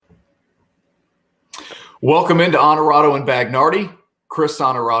Welcome into Honorado and Bagnardi. Chris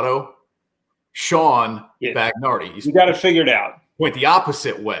Honorado, Sean Bagnardi. You got it figured out. Went the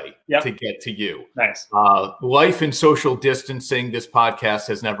opposite way to get to you. Nice. Life and social distancing, this podcast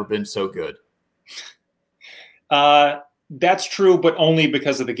has never been so good. That's true, but only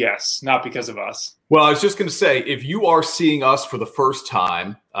because of the guests, not because of us. Well, I was just going to say, if you are seeing us for the first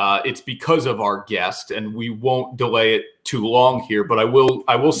time, it's because of our guest, and we won't delay it too long here. But I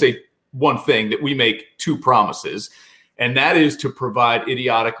will say one thing, that we make two promises, and that is to provide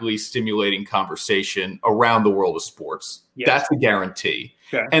idiotically stimulating conversation around the world of sports. Yes. That's a guarantee.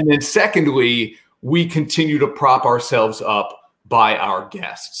 Okay. And then secondly, we continue to prop ourselves up by our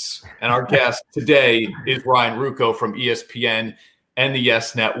guests. And our guest today is Ryan Ruocco from ESPN and the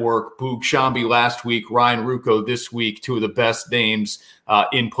Yes Network. Boog Shambi last week, Ryan Ruocco this week, two of the best names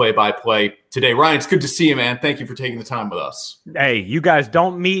in play-by-play today. Ryan, it's good to see you, man. Thank you for taking the time with us. Hey, you guys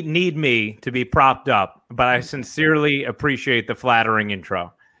don't need me to be propped up, but I sincerely appreciate the flattering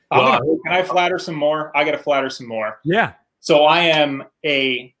intro. Can I flatter some more? I got to flatter some more. Yeah. So I am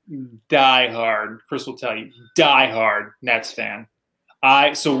a diehard, Chris will tell you, diehard Nets fan.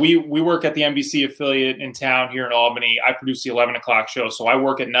 So we work at the NBC affiliate in town here in Albany. I produce the 11 o'clock show, so I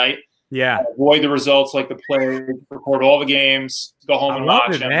work at night. Yeah. I avoid the results like the players, record all the games, go home and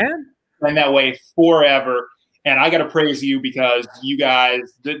watch them. Man. And that way forever. And I got to praise you because you guys,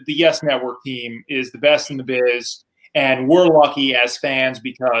 the Yes Network team is the best in the biz. And we're lucky as fans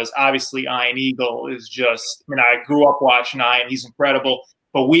because obviously Ian Eagle is just, I grew up watching Ian. He's incredible.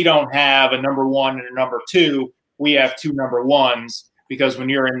 But we don't have a number one and a number two. We have two number ones because when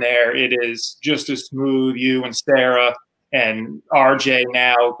you're in there, it is just as smooth. You and Sarah and RJ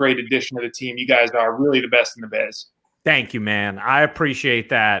now, great addition to the team. You guys are really the best in the biz. Thank you, man. I appreciate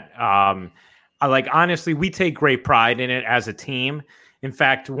that. Honestly, we take great pride in it as a team. In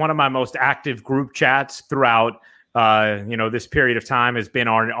fact, one of my most active group chats throughout this period of time has been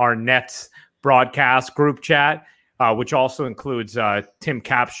our Nets broadcast group chat, which also includes Tim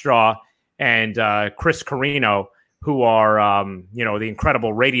Capstraw and Chris Carino, who are the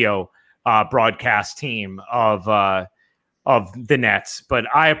incredible radio broadcast team of the Nets. But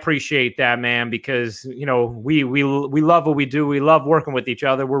I appreciate that, man, because we love what we do. We love working with each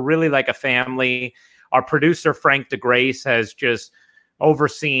other. We're really like a family. Our producer Frank DeGrace has just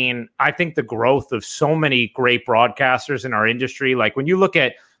overseen, I think, the growth of so many great broadcasters in our industry. Like when you look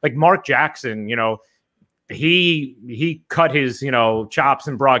at like Mark Jackson, he cut his chops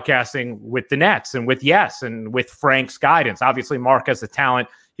in broadcasting with the Nets and with Yes and with Frank's guidance. Obviously, Mark has the talent.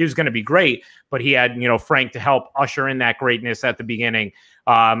 He was going to be great, but he had Frank to help usher in that greatness at the beginning.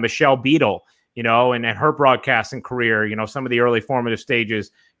 Michelle Beadle, and her broadcasting career, some of the early formative stages,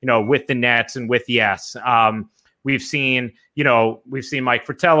 with the Nets and with Yes. We've seen Mike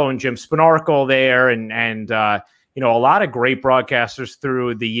Fratello and Jim Spinarkle there and a lot of great broadcasters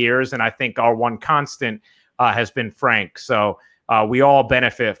through the years. And I think our one constant has been Frank. So we all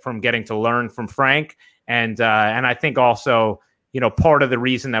benefit from getting to learn from Frank. And I think also, part of the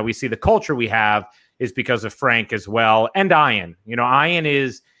reason that we see the culture we have is because of Frank as well. And Ian, Ian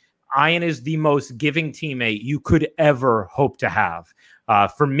is the most giving teammate you could ever hope to have.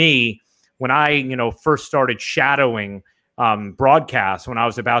 For me, when I, first started shadowing broadcasts when I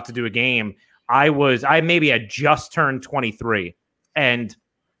was about to do a game, I maybe had just turned 23, and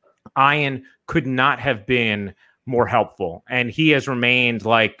Ian could not have been more helpful. And he has remained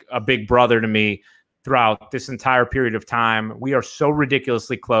like a big brother to me throughout this entire period of time. We are so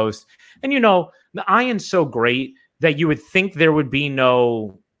ridiculously close. And, the Ian's so great that you would think there would be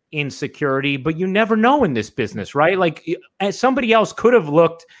no insecurity, but you never know in this business, right? Like somebody else could have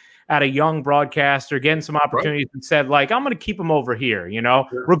looked at a young broadcaster, getting some opportunities, right, and said, like, I'm going to keep them over here,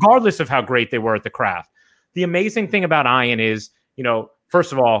 sure, regardless of how great they were at the craft. The amazing thing about Ian is,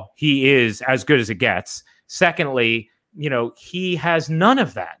 first of all, he is as good as it gets. Secondly, he has none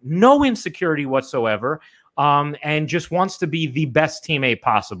of that, no insecurity whatsoever, and just wants to be the best teammate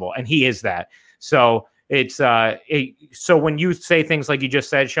possible. And he is that. So so when you say things like you just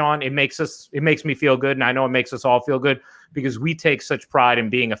said, Sean, it makes me feel good. And I know it makes us all feel good because we take such pride in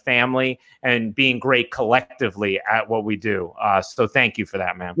being a family and being great collectively at what we do. So thank you for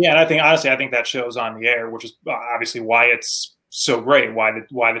that, man. Yeah. And I think that shows on the air, which is obviously why it's so great, why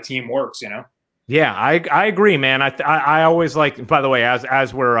the team works, Yeah, I agree, man. I always like, by the way,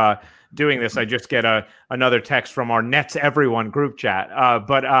 as we're doing this, I just get another text from our Nets Everyone group chat.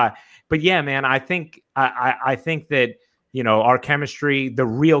 But yeah, man, I think that, our chemistry, the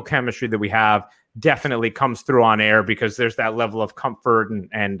real chemistry that we have, definitely comes through on air because there's that level of comfort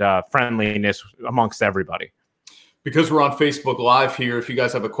and friendliness amongst everybody. Because we're on Facebook Live here, if you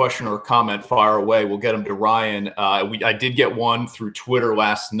guys have a question or a comment, fire away. We'll get them to Ryan. I did get one through Twitter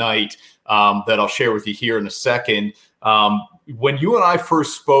last night that I'll share with you here in a second. When you and I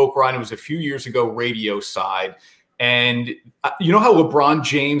first spoke, Ryan, it was a few years ago, radio side. And you know how LeBron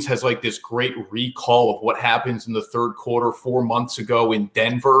James has like this great recall of what happens in the third quarter 4 months ago in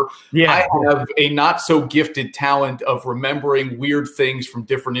Denver? Yeah. I have a not so gifted talent of remembering weird things from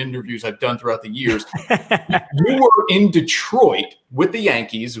different interviews I've done throughout the years. You were in Detroit with the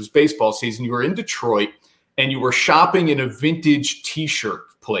Yankees. It was baseball season. You were in Detroit and you were shopping in a vintage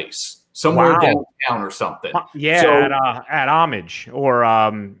T-shirt place somewhere downtown or something. Yeah, so, at Homage or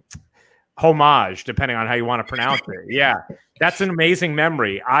Homage, depending on how you want to pronounce it. Yeah, that's an amazing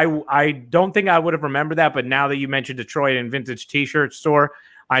memory. I don't think I would have remembered that, but now that you mentioned Detroit and vintage T-shirt store,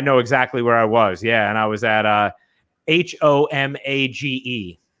 I know exactly where I was. Yeah, and I was at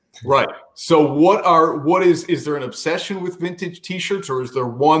HOMAGE. Right. So is there an obsession with vintage T-shirts, or is there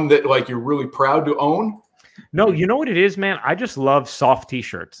one that like you're really proud to own? No, you know what it is, man? I just love soft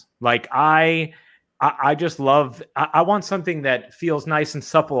T-shirts. Like I just love, I want something that feels nice and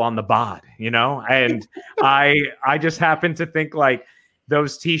supple on the bod, you know? And I just happen to think like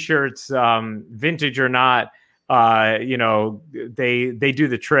those T-shirts, vintage or not, you know, they do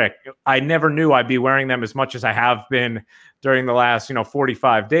the trick. I never knew I'd be wearing them as much as I have been during the last,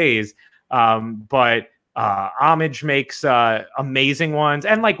 45 days. But Homage makes amazing ones,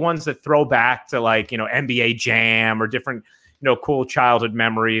 and like ones that throw back to like, NBA Jam or different, cool childhood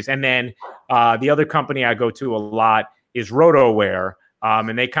memories. And then the other company I go to a lot is RotoWear.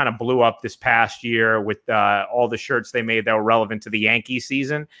 And they kind of blew up this past year with all the shirts they made that were relevant to the Yankee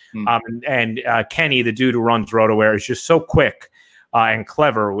season. And Kenny, the dude who runs RotoWear, is just so quick and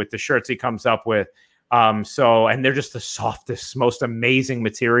clever with the shirts he comes up with. And they're just the softest, most amazing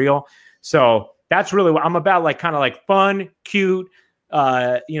material. So that's really what I'm about, like kind of like fun, cute,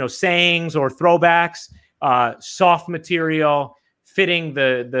 sayings or throwbacks, soft material, fitting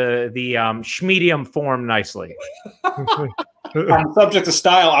the schmedium form nicely. On the subject of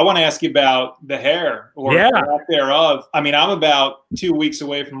style, I want to ask you about the hair or lack thereof. I mean, I'm about 2 weeks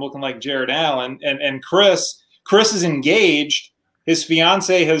away from looking like Jared Allen, and Chris is engaged. His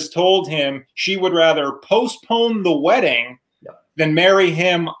fiance has told him she would rather postpone the wedding than marry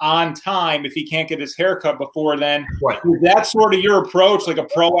him on time if he can't get his hair cut before then. Right. Is that sort of your approach, like a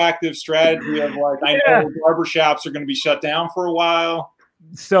proactive strategy of like, I know barbershops are going to be shut down for a while?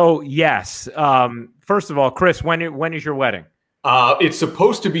 So, yes. First of all, Chris, when is your wedding? It's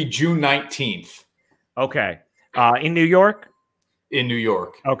supposed to be June 19th. Okay. In New York? In New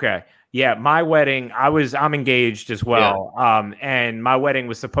York. Okay. Yeah, my wedding, I'm engaged as well. Yeah. And my wedding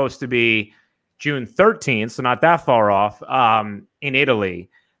was supposed to be June 13th, so not that far off, in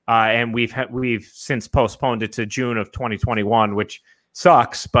Italy. And we've since postponed it to June of 2021, which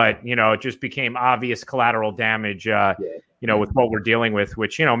sucks, but, it just became obvious collateral damage, with what we're dealing with,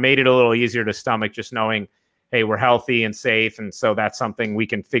 which, made it a little easier to stomach just knowing, hey, we're healthy and safe. And so that's something we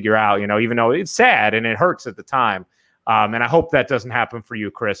can figure out, even though it's sad and it hurts at the time. And I hope that doesn't happen for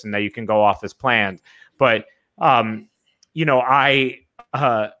you, Chris, and that you can go off as planned. But, I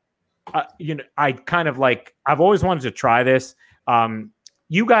kind of like, I've always wanted to try this.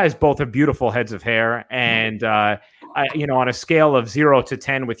 You guys both have beautiful heads of hair, and on a scale of 0 to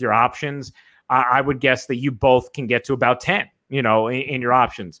 10 with your options, I would guess that you both can get to about 10, in your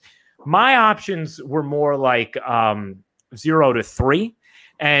options. My options were more like 0 to 3.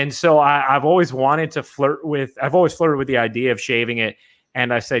 And so I've always flirted with the idea of shaving it.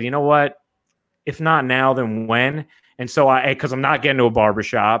 And I said, you know what, if not now, then when? And so because I'm not getting to a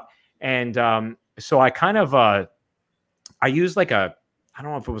barbershop. And so I kind of, I used like I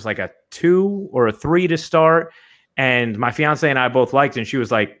don't know if it was like a 2 or a 3 to start. And my fiance and I both liked it. And she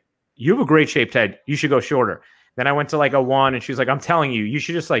was like, you have a great shaped head. You should go shorter. Then I went to like a 1, and she was like, I'm telling you, you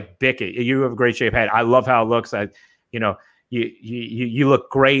should just like bick it. You have a great shaped head. I love how it looks. You look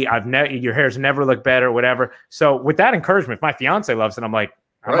great. Your hair's never looked better, whatever. So with that encouragement, if my fiance loves it, I'm like,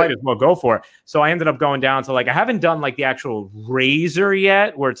 I might as well go for it. So I ended up going down to like, I haven't done like the actual razor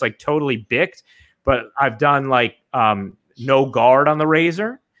yet where it's like totally bicked, but I've done like no guard on the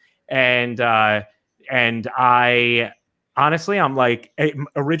razor. And I honestly, I'm like,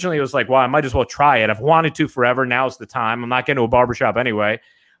 originally it was like, well, I might as well try it. I've wanted to forever. Now's the time. I'm not getting to a barbershop anyway.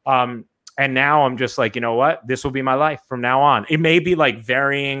 And now I'm just like, you know what? This will be my life from now on. It may be like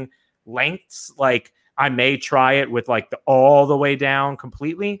varying lengths. Like I may try it with like all the way down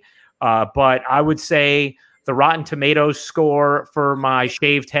completely. But I would say the Rotten Tomatoes score for my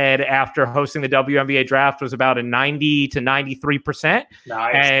shaved head after hosting the WNBA draft was about a 90 to 93%.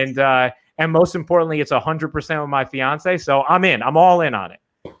 Nice. And most importantly, it's 100% with my fiance. So I'm in. I'm all in on it.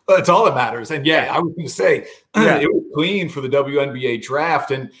 That's all that matters. And I was going to say it was clean for the WNBA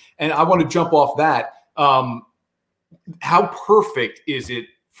draft. And I want to jump off that. How perfect is it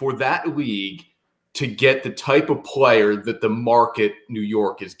for that league to get the type of player that the market New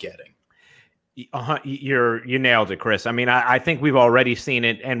York is getting? You nailed it, Chris. I mean, I think we've already seen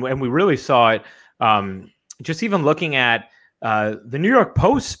it, and we really saw it just even looking at the New York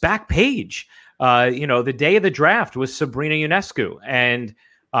Post's back page. The day of the draft was Sabrina Ionescu, and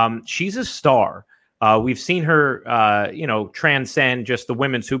she's a star. We've seen her, transcend just the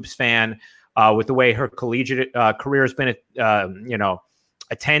women's hoops fan with the way her collegiate career has been,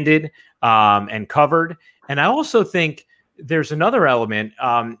 attended and covered. And I also think there's another element,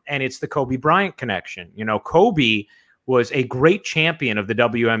 and it's the Kobe Bryant connection. Kobe was a great champion of the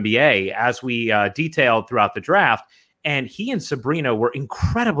WNBA, as we detailed throughout the draft. And he and Sabrina were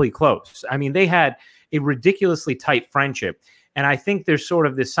incredibly close. I mean, they had a ridiculously tight friendship. And I think there's sort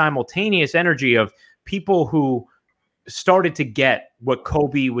of this simultaneous energy of people who started to get what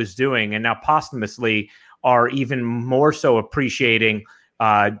Kobe was doing, and now posthumously are even more so appreciating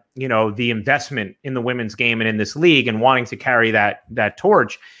the investment in the women's game and in this league, and wanting to carry that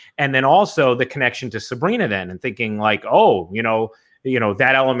torch. And then also the connection to Sabrina then, and thinking like,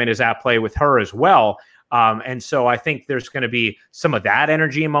 that element is at play with her as well. And so I think there's going to be some of that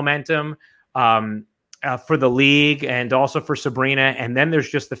energy and momentum for the league, and also for Sabrina. And then there's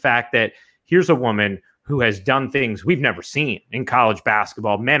just the fact that here's a woman who has done things we've never seen in college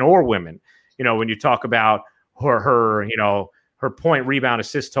basketball, men or women. When you talk about her point, rebound,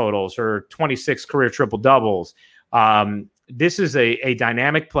 assist totals, her 26 career triple doubles. This is a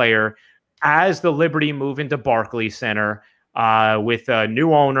dynamic player. As the Liberty move into Barclays Center with a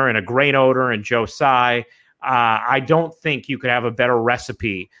new owner and a great owner and Joe Tsai, I don't think you could have a better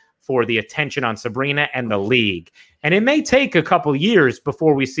recipe for the attention on Sabrina and the league. And it may take a couple years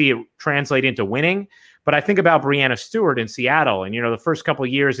before we see it translate into winning. But I think about Breanna Stewart in Seattle, and the first couple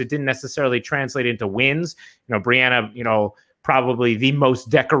of years it didn't necessarily translate into wins. Breanna, probably the most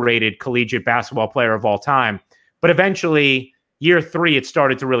decorated collegiate basketball player of all time. But eventually, year 3, it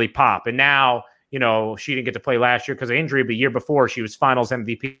started to really pop. And now, she didn't get to play last year because of injury, but year before she was finals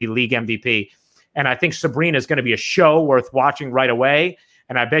MVP, league MVP. And I think Sabrina is going to be a show worth watching right away.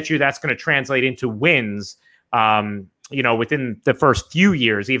 And I bet you that's going to translate into wins, within the first few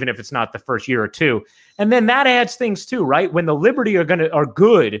years, even if it's not the first year or two. And then that adds things too, right? When the Liberty are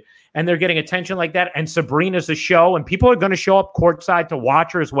good and they're getting attention like that, and Sabrina's a show, and people are going to show up courtside to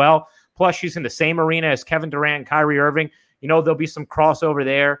watch her as well. Plus, she's in the same arena as Kevin Durant and Kyrie Irving. There'll be some crossover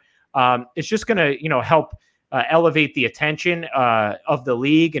there. It's just going to, help elevate the attention of the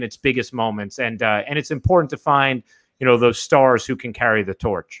league in its biggest moments. And it's important to find, those stars who can carry the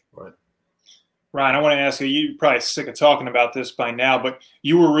torch. Right. Ryan, I want to ask you, you're probably sick of talking about this by now, but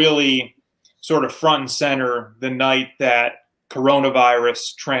you were really sort of front and center the night that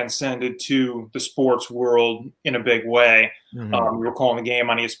coronavirus transcended to the sports world in a big way. Mm-hmm. You were calling the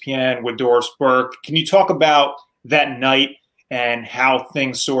game on ESPN with Doris Burke. Can you talk about that night and how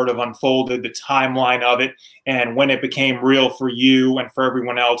things sort of unfolded, the timeline of it, and when it became real for you and for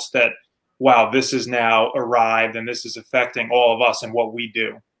everyone else that, wow, this has now arrived and this is affecting all of us and what we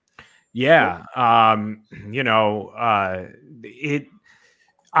do? Yeah. I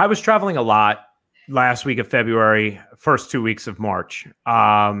was traveling a lot last week of February, first 2 weeks of March.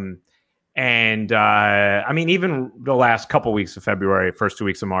 Even the last couple weeks of February, first 2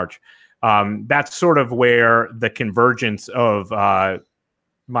 weeks of March, that's sort of where the convergence of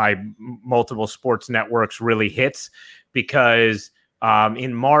my multiple sports networks really hits, because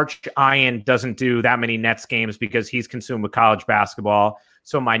in March, Ian doesn't do that many Nets games because he's consumed with college basketball.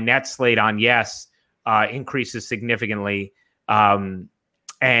 So my Nets slate on Yes increases significantly. And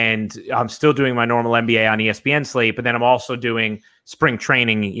I'm still doing my normal NBA on ESPN slate, but then I'm also doing spring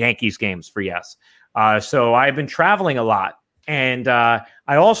training Yankees games for Yes. So I've been traveling a lot. And I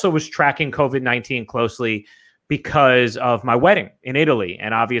also was tracking COVID-19 closely because of my wedding in Italy.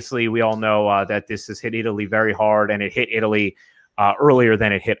 And obviously, we all know that this has hit Italy very hard, and it hit Italy earlier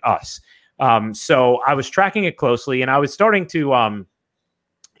than it hit us. So I was tracking it closely, and I was starting to,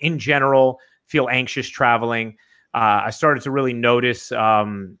 in general, feel anxious traveling. I started to really notice,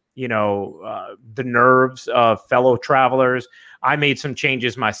 the nerves of fellow travelers. I made some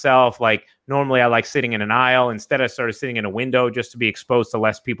changes myself. Like normally I like sitting in an aisle. Instead, I started sitting in a window just to be exposed to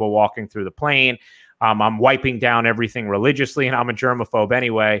less people walking through the plane. I'm wiping down everything religiously, and I'm a germaphobe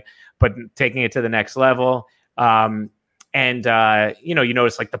anyway, but taking it to the next level. You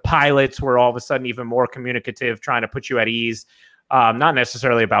notice like the pilots were all of a sudden even more communicative, trying to put you at ease. not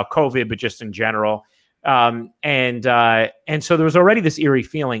necessarily about COVID, but just in general. And so there was already this eerie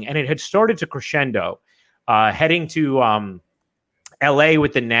feeling, and it had started to crescendo, heading to LA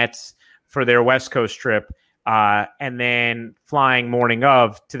with the Nets for their West Coast trip, and then flying morning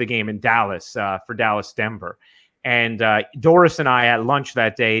of to the game in Dallas for Dallas-Denver. And Doris and I at lunch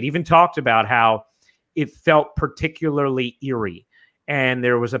that day had even talked about how it felt particularly eerie, and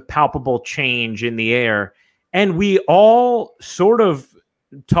there was a palpable change in the air. And we all sort of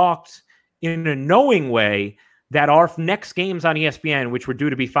talked in a knowing way that our next games on ESPN, which were due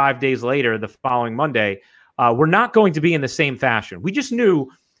to be 5 days later, the following Monday, were not going to be in the same fashion. We just knew,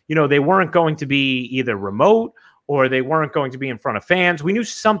 they weren't going to be either remote or they weren't going to be in front of fans. We knew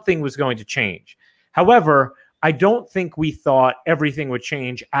something was going to change. However, I don't think we thought everything would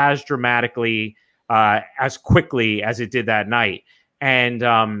change as dramatically, as quickly as it did that night. And,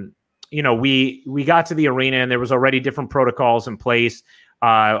 we got to the arena and there was already different protocols in place.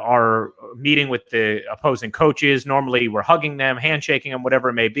 Our meeting with the opposing coaches, normally we're hugging them, handshaking them, whatever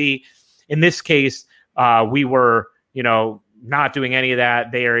it may be. In this case, we were, not doing any of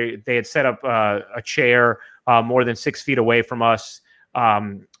that. They had set up a chair more than 6 feet away from us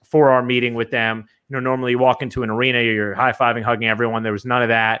for our meeting with them. Normally you walk into an arena, you're high-fiving, hugging everyone. There was none of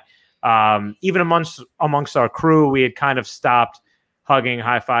that. Even amongst our crew, we had kind of stopped hugging,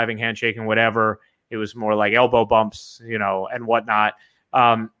 high-fiving, handshaking, whatever. It was more like elbow bumps, and whatnot.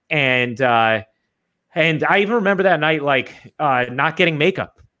 And I even remember that night, not getting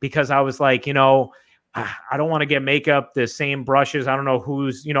makeup because I was like, I don't want to get makeup, the same brushes. I don't know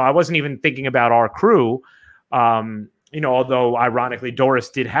who's, I wasn't even thinking about our crew. Although ironically Doris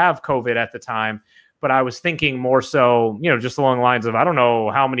did have COVID at the time, but I was thinking more so, just along the lines of, I don't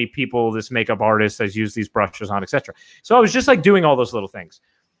know how many people this makeup artist has used these brushes on, etc. So I was just doing all those little things.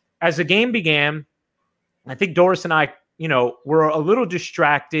 As the game began, I think Doris and I, were a little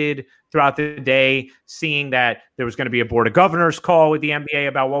distracted throughout the day, seeing that there was going to be a board of governors call with the NBA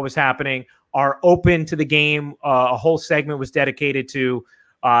about what was happening. Our open to the game, a whole segment was dedicated to,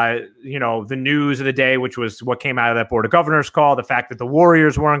 the news of the day, which was what came out of that board of governors call, the fact that the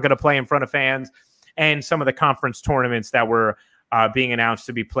Warriors weren't going to play in front of fans, and some of the conference tournaments that were being announced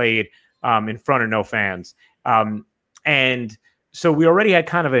to be played in front of no fans. And so we already had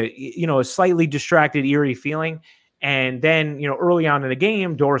kind of a slightly distracted, eerie feeling. And then, early on in the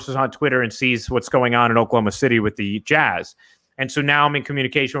game, Doris is on Twitter and sees what's going on in Oklahoma City with the Jazz. And so now I'm in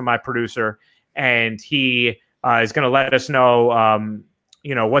communication with my producer, and he is going to let us know,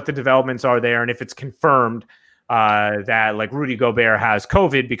 what the developments are there. And if it's confirmed that Rudy Gobert has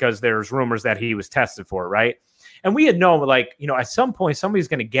COVID, because there's rumors that he was tested for it, right? And we had known, at some point somebody's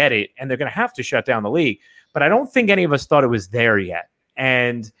going to get it and they're going to have to shut down the league. But I don't think any of us thought it was there yet.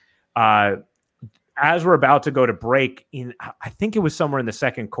 And as we're about to go to break, I think it was somewhere in the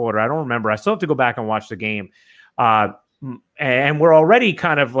second quarter. I don't remember. I still have to go back and watch the game. And we're already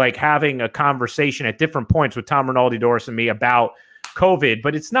kind of having a conversation at different points with Tom Rinaldi, Doris, and me about COVID,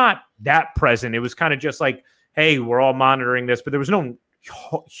 but it's not that present. It was kind of just hey, we're all monitoring this, but there was no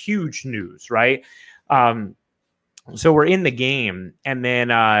huge news, right? So we're in the game, and then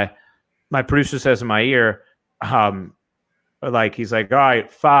my producer says in my ear, he's like, all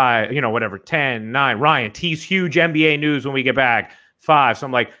right, 5, 10, 9. Ryan, tease huge NBA news when we get back. 5. So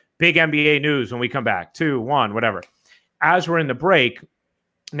I'm like, big NBA news when we come back. 2, 1, whatever. As we're in the break,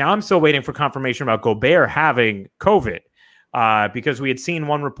 now I'm still waiting for confirmation about Gobert having COVID, because we had seen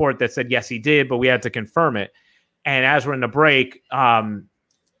one report that said, yes, he did, but we had to confirm it. And as we're in the break,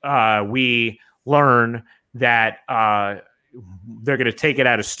 we learn that they're going to take it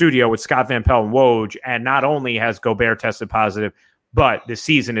out of studio with Scott Van Pelt and Woj. And not only has Gobert tested positive, but the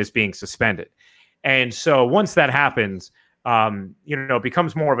season is being suspended. And so once that happens, it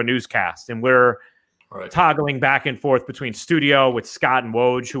becomes more of a newscast. And we're toggling back and forth between studio with Scott and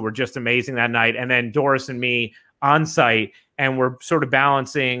Woj, who were just amazing that night, and then Doris and me on site. And we're sort of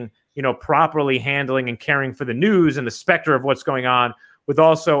balancing, properly handling and caring for the news and the specter of what's going on with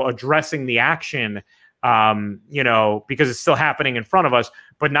also addressing the action, because it's still happening in front of us,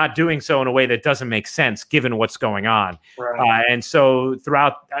 but not doing so in a way that doesn't make sense given what's going on. Right. And so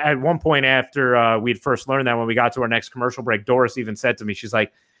at one point after we'd first learned that, when we got to our next commercial break, Doris even said to me, she's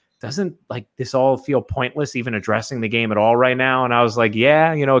like, doesn't this all feel pointless, even addressing the game at all right now? And I was like,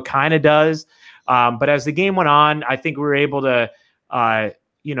 yeah, it kind of does. But as the game went on, I think we were able to,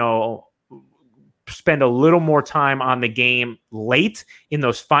 spend a little more time on the game late in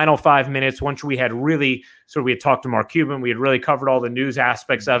those final 5 minutes. Once we had we had talked to Mark Cuban, we had really covered all the news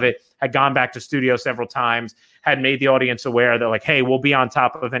aspects of it, had gone back to studio several times, had made the audience aware that hey, we'll be on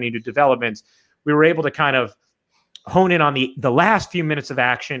top of any new developments. We were able to kind of hone in on the last few minutes of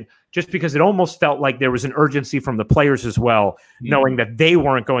action, just because it almost felt like there was an urgency from the players as well, knowing that they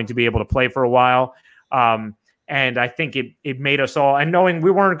weren't going to be able to play for a while. And I think it made us all, and knowing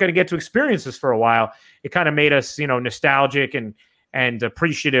we weren't going to get to experience this for a while, it kind of made us, nostalgic and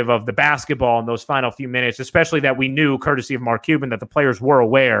appreciative of the basketball in those final few minutes, especially that we knew, courtesy of Mark Cuban, that the players were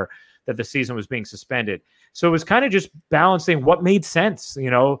aware that the season was being suspended. So it was kind of just balancing what made sense,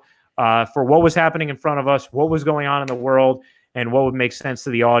 for what was happening in front of us, what was going on in the world, and what would make sense to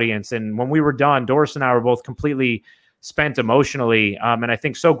the audience. And when we were done, Doris and I were both completely spent emotionally, and I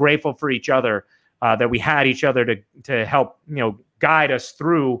think so grateful for each other that we had each other to help guide us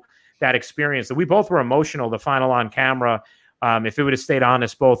through that experience. That we both were emotional. The final on camera, if it would have stayed on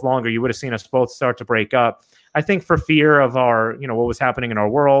us both longer, you would have seen us both start to break up. I think for fear of our what was happening in our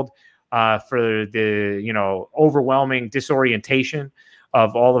world, for the overwhelming disorientation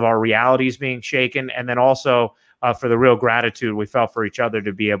of all of our realities being shaken, and then also for the real gratitude we felt for each other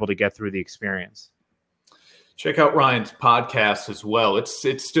to be able to get through the experience. Check out Ryan's podcast as well.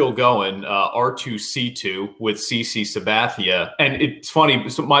 It's still going, R2C2 with CC Sabathia. And it's funny,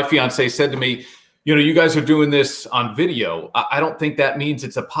 so my fiance said to me, you guys are doing this on video. I don't think that means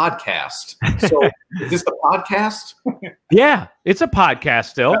it's a podcast. So is this a podcast? Yeah, it's a podcast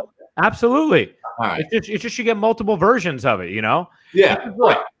still. Absolutely. All right. It's just you get multiple versions of it, Yeah,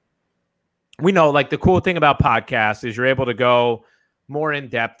 right. We know, like, the cool thing about podcasts is you're able to go more in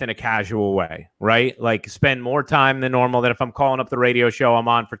depth in a casual way, right? Like, spend more time than normal than if I'm calling up the radio show I'm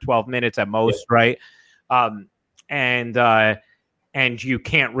on for 12 minutes at most, right? And you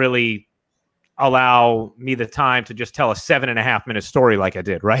can't really allow me the time to just tell a 7.5 minute story like I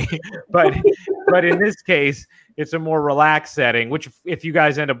did, right? but in this case, it's a more relaxed setting, which if you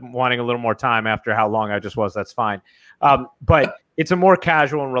guys end up wanting a little more time after how long I just was, that's fine. But it's a more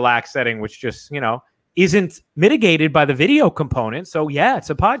casual and relaxed setting, which just, isn't mitigated by the video component. So yeah, it's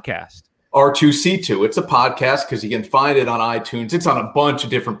a podcast. R2C2. It's a podcast because you can find it on iTunes. It's on a bunch of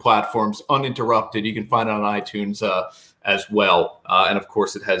different platforms, uninterrupted. You can find it on iTunes as well. And of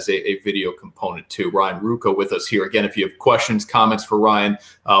course, it has a video component too. Ryan Ruocco with us here. Again, if you have questions, comments for Ryan,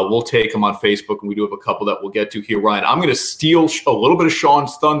 we'll take them on Facebook. And we do have a couple that we'll get to here. Ryan, I'm going to steal a little bit of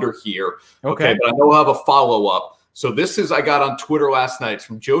Sean's thunder here. Okay. But I know I'll have a follow-up. So this is, I got on Twitter last night. It's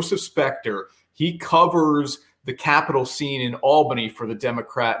from Joseph Spector. He covers the Capitol scene in Albany for the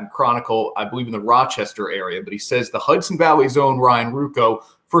Democrat and Chronicle, I believe in the Rochester area. But he says the Hudson Valley's own Ryan Ruocco,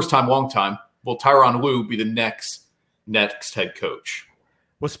 first time, long time, will Tyronn Lue be the next head coach?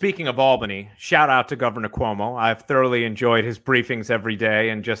 Well, speaking of Albany, shout out to Governor Cuomo. I've thoroughly enjoyed his briefings every day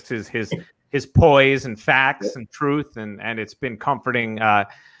and just his poise and facts and truth. And it's been comforting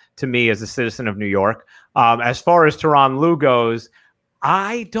to me as a citizen of New York. As far as Tyronn Lue goes,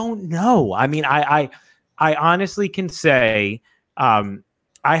 I don't know. I mean, I honestly can say I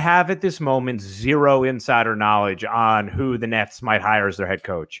have at this moment zero insider knowledge on who the Nets might hire as their head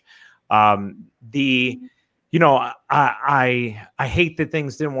coach. I hate that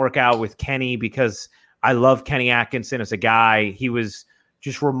things didn't work out with Kenny because I love Kenny Atkinson as a guy. He was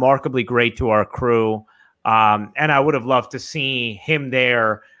just remarkably great to our crew. And I would have loved to see him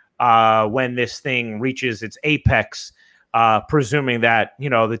there when this thing reaches its apex, presuming that,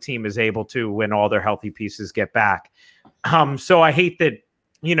 the team is able to, when all their healthy pieces get back. So I hate that,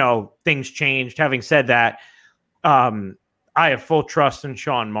 things changed. Having said that, I have full trust in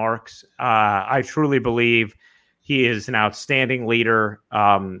Sean Marks. I truly believe he is an outstanding leader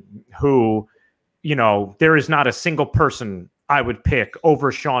who, there is not a single person I would pick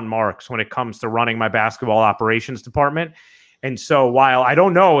over Sean Marks when it comes to running my basketball operations department. And so while I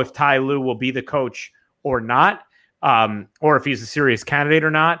don't know if Ty Lue will be the coach or not, or if he's a serious candidate or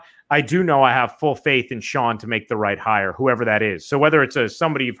not, I do know I have full faith in Sean to make the right hire, whoever that is. So whether it's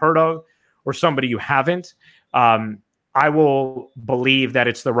somebody you've heard of or somebody you haven't, I will believe that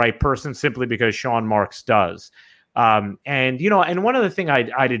it's the right person simply because Sean Marks does. And one other thing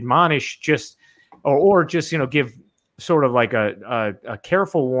I'd admonish just give sort of like a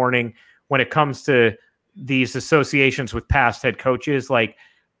careful warning when it comes to these associations with past head coaches. Like,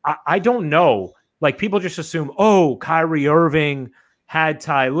 I don't know. Like, people just assume, Kyrie Irving had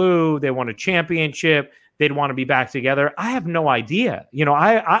Ty Lue, they won a championship, they'd want to be back together. I have no idea.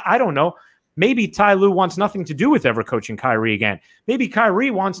 I don't know. Maybe Ty Lue wants nothing to do with ever coaching Kyrie again. Maybe Kyrie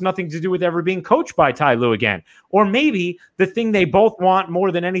wants nothing to do with ever being coached by Ty Lue again. Or maybe the thing they both want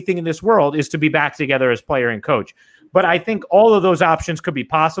more than anything in this world is to be back together as player and coach. But I think all of those options could be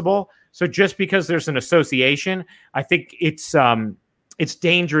possible. So just because there's an association, I think it's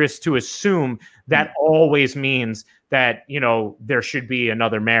dangerous to assume that always means that, there should be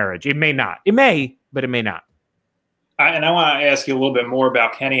another marriage. It may not. It may, but it may not. I want to ask you a little bit more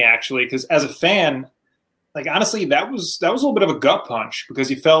about Kenny, actually, because as a fan, like, honestly, that was a little bit of a gut punch, because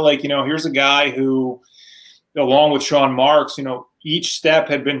you felt like, here's a guy who, along with Sean Marks, each step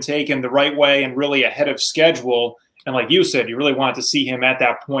had been taken the right way and really ahead of schedule. And like you said, you really wanted to see him at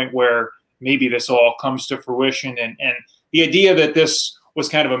that point where maybe this all comes to fruition. And the idea that this was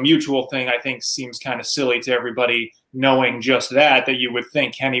kind of a mutual thing, I think, seems kind of silly to everybody, knowing just that you would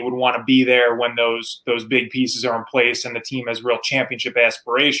think Kenny would want to be there when those big pieces are in place and the team has real championship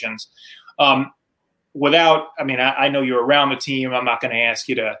aspirations. I know you're around the team. I'm not going to ask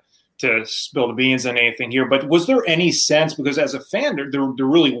you to spill the beans on anything here, but was there any sense, because as a fan, there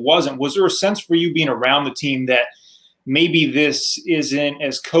really wasn't, was there a sense for you being around the team that maybe this isn't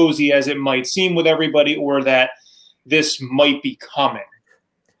as cozy as it might seem with everybody, or that this might be coming?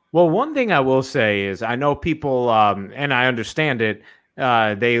 Well, one thing I will say is I know people, and I understand it,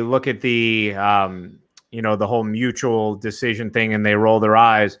 they look at the, the whole mutual decision thing and they roll their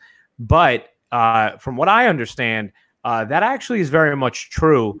eyes. But from what I understand, that actually is very much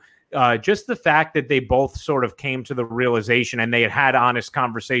true. Just the fact that they both sort of came to the realization, and they had honest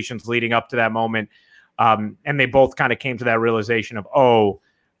conversations leading up to that moment, and they both kind of came to that realization of,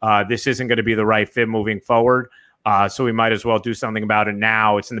 this isn't going to be the right fit moving forward. So we might as well do something about it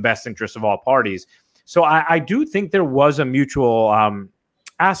now. It's in the best interest of all parties. So I do think there was a mutual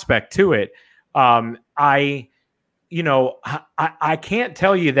aspect to it. I can't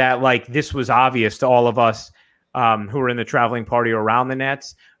tell you that like this was obvious to all of us who were in the traveling party around the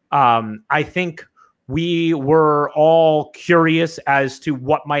Nets. I think we were all curious as to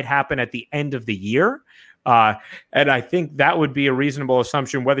what might happen at the end of the year. And I think that would be a reasonable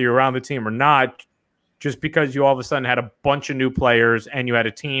assumption, whether you're around the team or not, just because you all of a sudden had a bunch of new players and you had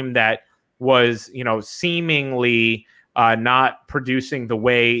a team that was, seemingly not producing the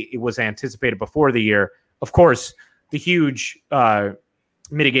way it was anticipated before the year. Of course, the huge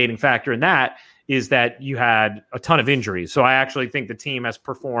mitigating factor in that is that you had a ton of injuries. So I actually think the team has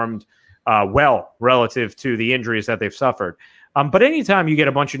performed well relative to the injuries that they've suffered. But anytime you get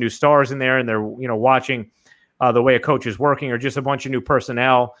a bunch of new stars in there and they're, watching the way a coach is working, or just a bunch of new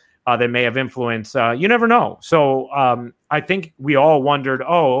personnel that may have influence, you never know. So I think we all wondered,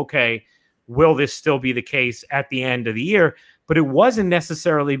 okay, will this still be the case at the end of the year? But it wasn't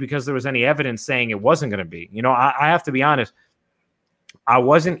necessarily because there was any evidence saying it wasn't going to be. I have to be honest, I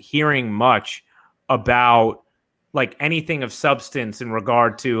wasn't hearing much about like anything of substance in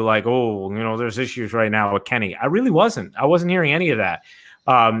regard to like, there's issues right now with Kenny. I really wasn't. I wasn't hearing any of that.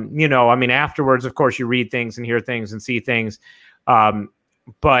 Afterwards, of course, you read things and hear things and see things.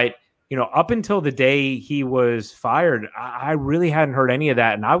 But, up until the day he was fired, I really hadn't heard any of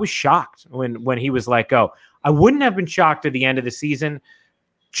that. And I was shocked when he was let go. I wouldn't have been shocked at the end of the season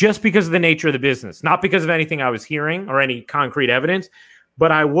just because of the nature of the business, not because of anything I was hearing or any concrete evidence.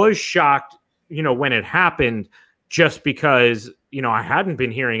 But I was shocked, when it happened, just because, I hadn't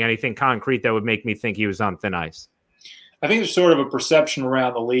been hearing anything concrete that would make me think he was on thin ice. I think there's sort of a perception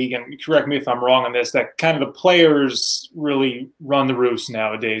around the league, and correct me if I'm wrong on this, that kind of the players really run the roost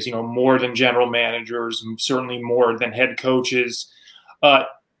nowadays, more than general managers, certainly more than head coaches.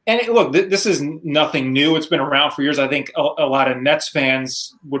 Look, this is nothing new. It's been around for years. I think a lot of Nets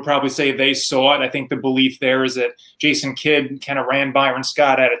fans would probably say they saw it. I think the belief there is that Jason Kidd kind of ran Byron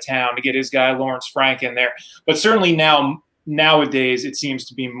Scott out of town to get his guy Lawrence Frank in there. But certainly nowadays it seems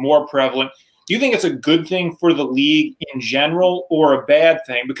to be more prevalent. Do you think it's a good thing for the league in general or a bad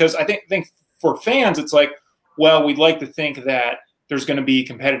thing? Because I think for fans, it's like, well, we'd like to think that there's going to be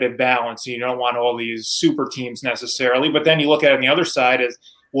competitive balance. You don't want all these super teams necessarily. But then you look at it on the other side as,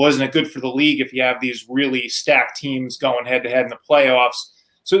 well, isn't it good for the league if you have these really stacked teams going head-to-head in the playoffs?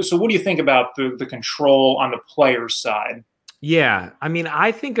 So what do you think about the control on the players' side? Yeah,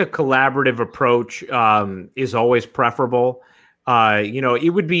 I think a collaborative approach is always preferable.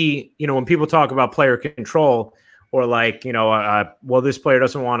 It would be, when people talk about player control or like, this player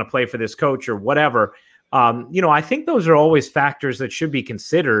doesn't want to play for this coach or whatever. I think those are always factors that should be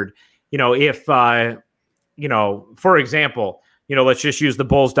considered. If, for example, let's just use the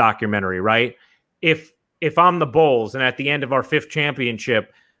Bulls documentary, right? If I'm the Bulls and at the end of our 5th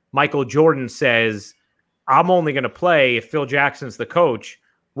championship, Michael Jordan says, I'm only going to play if Phil Jackson's the coach.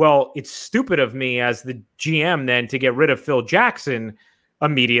 Well, it's stupid of me as the GM then to get rid of Phil Jackson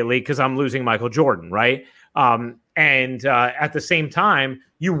immediately because I'm losing Michael Jordan, right? And at the same time,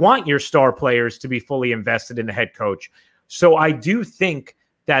 you want your star players to be fully invested in the head coach. So I do think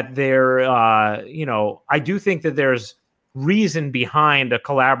that there's reason behind a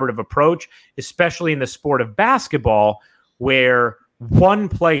collaborative approach, especially in the sport of basketball, where one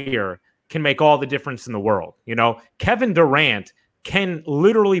player can make all the difference in the world. Kevin Durant can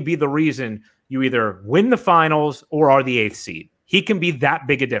literally be the reason you either win the finals or are the 8th seed. He can be that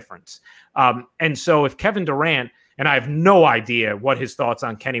big a difference. And so if Kevin Durant, and I have no idea what his thoughts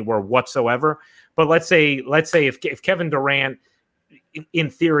on Kenny were whatsoever, but let's say if Kevin Durant, in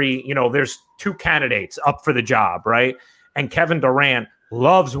theory, there's 2 candidates up for the job, right? And Kevin Durant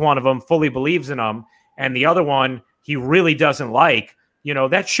loves one of them, fully believes in them, and the other one he really doesn't like,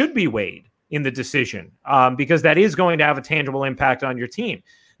 that should be weighed in the decision, because that is going to have a tangible impact on your team.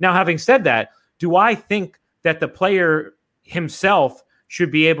 Now, having said that, do I think that the player himself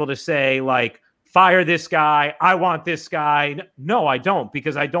should be able to say, like, fire this guy, I want this guy? No, I don't,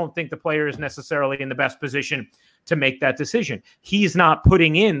 because I don't think the player is necessarily in the best position to make that decision. He's not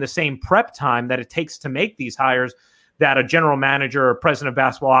putting in the same prep time that it takes to make these hires that a general manager or president of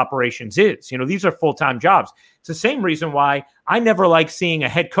basketball operations is. These are full-time jobs. It's the same reason why I never like seeing a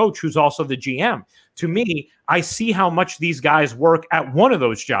head coach who's also the GM. To me, I see how much these guys work at one of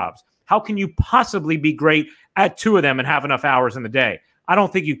those jobs. How can you possibly be great at 2 of them and have enough hours in the day? I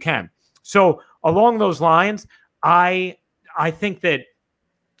don't think you can. So along those lines, I think that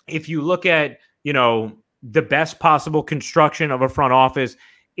if you look at, the best possible construction of a front office,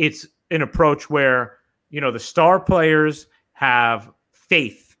 it's an approach where, the star players have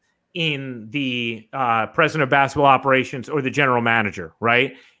faith in the president of basketball operations or the general manager,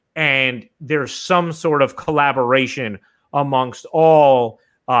 right? And there's some sort of collaboration amongst all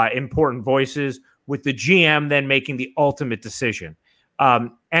important voices, with the GM then making the ultimate decision.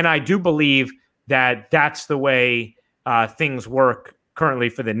 And I do believe that that's the way things work currently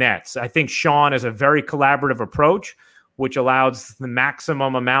for the Nets. I think Sean has a very collaborative approach, which allows the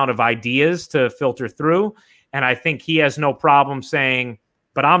maximum amount of ideas to filter through. And I think he has no problem saying,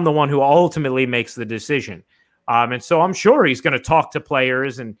 but I'm the one who ultimately makes the decision. And so I'm sure he's going to talk to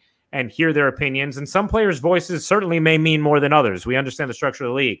players and hear their opinions. And some players' voices certainly may mean more than others. We understand the structure of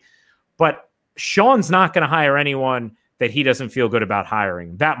the league. But Sean's not going to hire anyone that he doesn't feel good about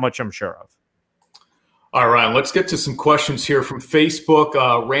hiring. That much I'm sure of. All right, let's get to some questions here from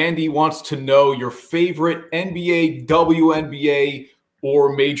Facebook. Randy wants to know your favorite NBA, WNBA,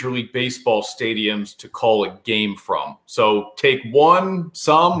 or Major League Baseball stadiums to call a game from. So take one,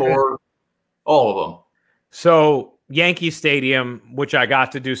 some, or all of them. So Yankee Stadium, which I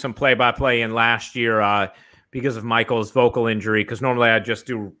got to do some play-by-play in last year because of Michael's vocal injury, because normally I just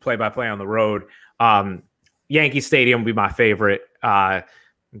do play-by-play on the road. Yankee Stadium would be my favorite.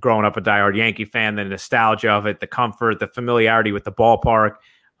 Growing up a diehard Yankee fan, the nostalgia of it, the comfort, the familiarity with the ballpark.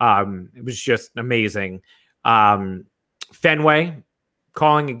 It was just amazing. Fenway,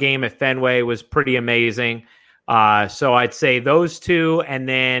 calling a game at Fenway was pretty amazing. So I'd say those 2. And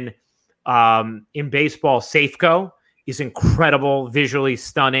then in baseball, Safeco is incredible, visually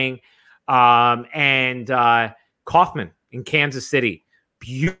stunning. And Kauffman in Kansas City,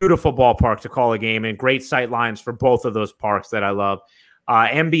 beautiful ballpark to call a game in. Great sight lines for both of those parks that I love.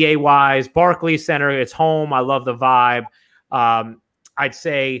 NBA-wise, Barclays Center, it's home. I love the vibe. I'd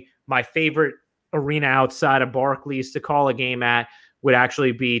say my favorite arena outside of Barclays to call a game at would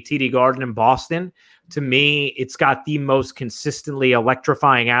actually be TD Garden in Boston. To me, it's got the most consistently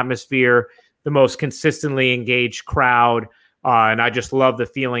electrifying atmosphere, the most consistently engaged crowd, and I just love the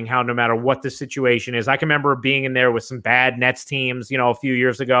feeling how no matter what the situation is. I can remember being in there with some bad Nets teams, a few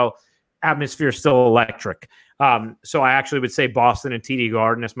years ago. Atmosphere is still electric. So I actually would say Boston and TD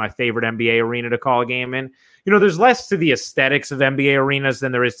Garden is my favorite NBA arena to call a game in. There's less to the aesthetics of NBA arenas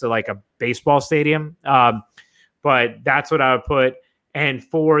than there is to like a baseball stadium. But that's what I would put. And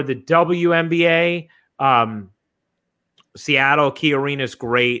for the WNBA, Seattle Key Arena is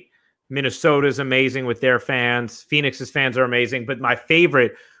great. Minnesota is amazing with their fans. Phoenix's fans are amazing. But my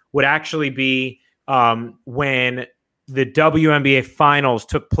favorite would actually be when the WNBA finals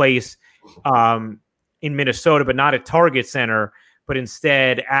took place in Minnesota, but not at Target Center, but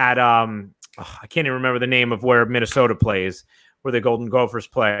instead at I can't even remember the name of where Minnesota plays, where the Golden Gophers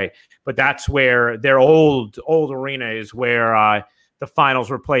play. But that's where their old arena is, where the finals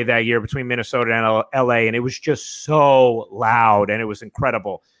were played that year between Minnesota and LA, and it was just so loud and it was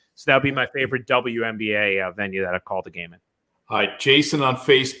incredible. So that would be my favorite WNBA venue that I've called the game in. All right, Jason on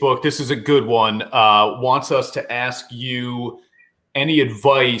Facebook, this is a good one, wants us to ask you any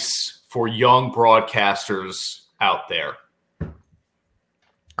advice for young broadcasters out there.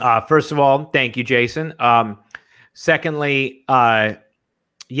 First of all, thank you, Jason. Secondly, I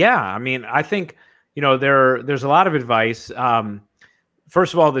think, there's a lot of advice.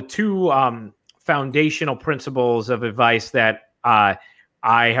 First of all, the 2 foundational principles of advice that I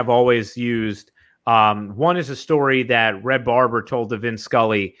have always used. One is a story that Red Barber told to Vin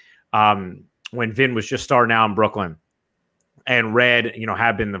Scully when Vin was just starting out in Brooklyn, and Red,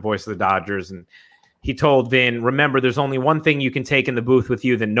 had been the voice of the Dodgers. And he told Vin, remember, there's only one thing you can take in the booth with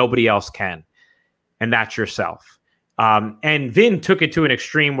you that nobody else can, and that's yourself. And Vin took it to an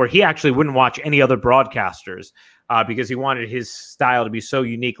extreme where he actually wouldn't watch any other broadcasters because he wanted his style to be so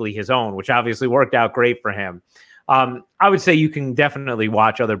uniquely his own, which obviously worked out great for him. I would say you can definitely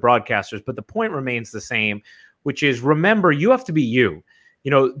watch other broadcasters, but the point remains the same, which is, remember, you have to be you.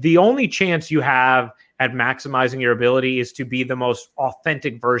 The only chance you have at maximizing your ability is to be the most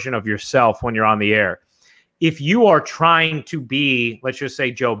authentic version of yourself when you're on the air. If you are trying to be, let's just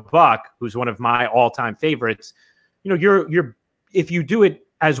say, Joe Buck, who's one of my all-time favorites, you're if you do it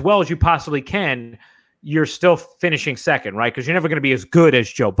as well as you possibly can, you're still finishing second, right? Because you're never going to be as good as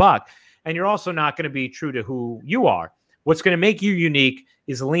Joe Buck, and you're also not going to be true to who you are. What's going to make you unique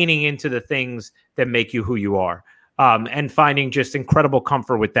is leaning into the things that make you who you are, and finding just incredible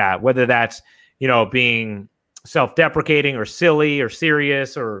comfort with that, whether that's, being self-deprecating or silly or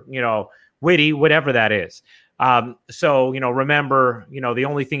serious or, witty, whatever that is. So, remember, the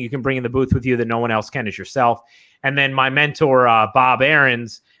only thing you can bring in the booth with you that no one else can is yourself. And then my mentor, Bob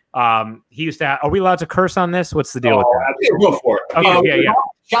Aarons, he used to are we allowed to curse on this? What's the deal with that? Yeah, go for it. Okay, yeah.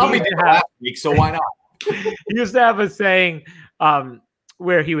 Sean did last week, so why not? He used to have a saying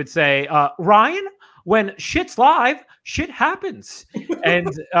where he would say, Ryan, when shit's live, shit happens.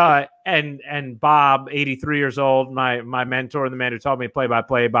 And Bob, 83 years old, my mentor, the man who taught me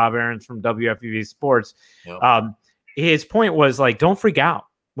play-by-play, Bob Aarons from WFUV Sports, his point was like, don't freak out.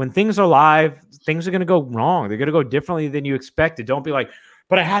 When things are live, things are going to go wrong. They're going to go differently than you expected. Don't be like,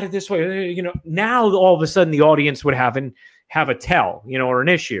 but I had it this way. Now all of a sudden the audience would have a tell, or an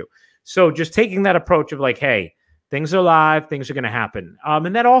issue. So just taking that approach of like, hey, things are live, things are going to happen.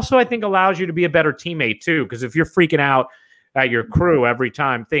 And that also, I think, allows you to be a better teammate too, because if you're freaking out at your crew every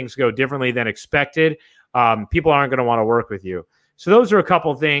time things go differently than expected, people aren't going to want to work with you. So those are a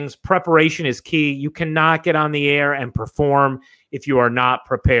couple of things. Preparation is key. You cannot get on the air and perform if you are not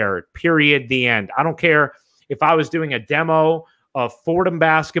prepared, period, the end. I don't care if I was doing a demo of Fordham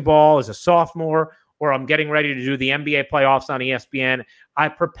basketball as a sophomore, or I'm getting ready to do the NBA playoffs on ESPN. I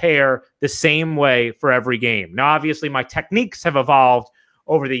prepare the same way for every game. Now, obviously, my techniques have evolved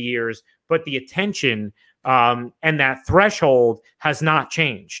over the years, but the attention and that threshold has not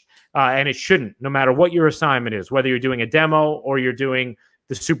changed. And it shouldn't, no matter what your assignment is, whether you're doing a demo or you're doing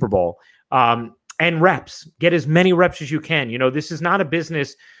the Super Bowl. And reps. Get as many reps as you can. This is not a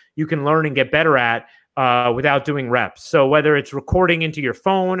business you can learn and get better at without doing reps. So whether it's recording into your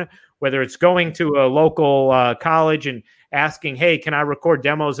phone, whether it's going to a local college and asking, hey, can I record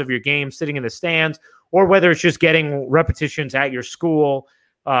demos of your game sitting in the stands, or whether it's just getting repetitions at your school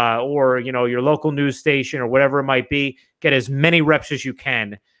or, your local news station or whatever it might be, get as many reps as you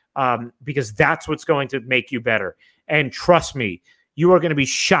can because that's what's going to make you better. And trust me, you are going to be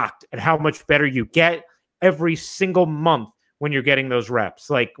shocked at how much better you get every single month when you're getting those reps.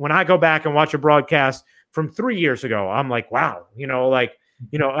 Like when I go back and watch a broadcast from 3 years ago, I'm like, wow,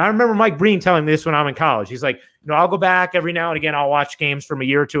 I remember Mike Breen telling me this when I'm in college. He's like, I'll go back every now and again. I'll watch games from a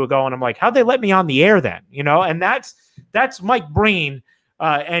year or two ago. And I'm like, how'd they let me on the air then? And that's Mike Breen.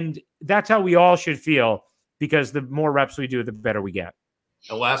 And that's how we all should feel, because the more reps we do, the better we get.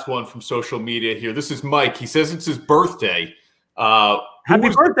 The last one from social media here. This is Mike. He says it's his birthday. Happy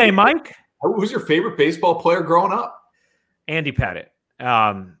birthday, Mike. Who was your favorite baseball player growing up? Andy Pettit.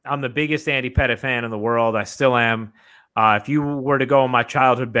 I'm the biggest Andy Pettit fan in the world. I still am. If you were to go in my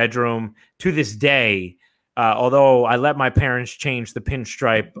childhood bedroom to this day, although I let my parents change the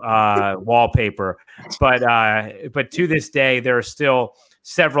pinstripe wallpaper, but to this day, there are still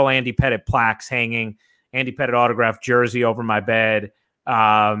several Andy Pettit plaques hanging, Andy Pettit autographed jersey over my bed.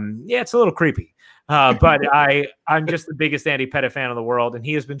 It's a little creepy. But I'm just the biggest Andy Pettit fan in the world, and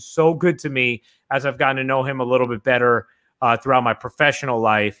he has been so good to me as I've gotten to know him a little bit better throughout my professional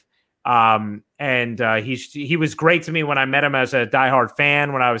life. He was great to me when I met him as a diehard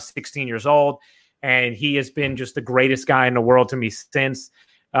fan when I was 16 years old, and he has been just the greatest guy in the world to me since.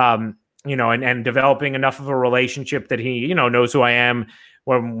 And developing enough of a relationship that he, knows who I am.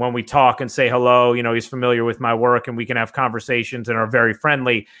 When we talk and say hello, he's familiar with my work and we can have conversations and are very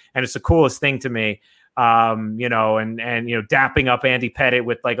friendly. And it's the coolest thing to me, dapping up Andy Pettit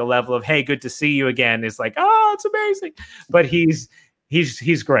with like a level of, hey, good to see you again is like, oh, it's amazing. But he's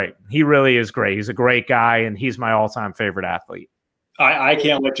great. He really is great. He's a great guy. And he's my all-time favorite athlete. I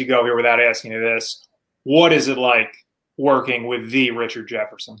can't let you go here without asking you this. What is it like working with the Richard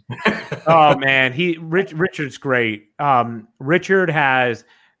Jefferson? Oh man, Richard's great. Richard has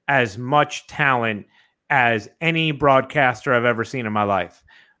as much talent as any broadcaster I've ever seen in my life.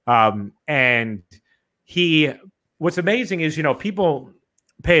 And what's amazing is, people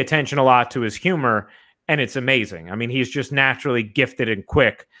pay attention a lot to his humor, and it's amazing. I mean, he's just naturally gifted and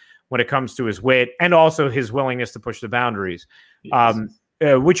quick when it comes to his wit and also his willingness to push the boundaries. Yes.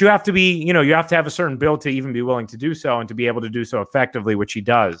 Which you have to be, you have to have a certain build to even be willing to do so and to be able to do so effectively, which he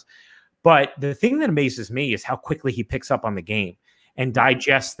does. But the thing that amazes me is how quickly he picks up on the game and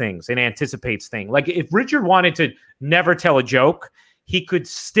digests things and anticipates things. Like if Richard wanted to never tell a joke, he could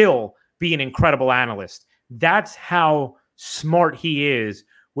still be an incredible analyst. That's how smart he is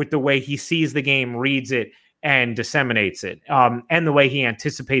with the way he sees the game, reads it, and disseminates it, and the way he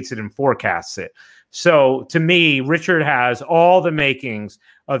anticipates it and forecasts it. So to me, Richard has all the makings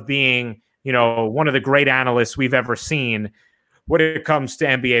of being, one of the great analysts we've ever seen when it comes to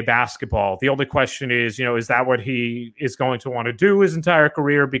NBA basketball. The only question is, is that what he is going to want to do his entire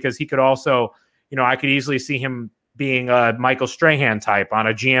career? Because he could also, I could easily see him being a Michael Strahan type on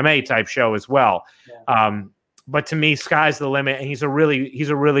a GMA type show as well. Yeah. But to me, sky's the limit, and he's a really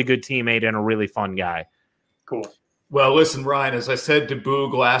good teammate and a really fun guy. Cool. Well, listen, Ryan, as I said to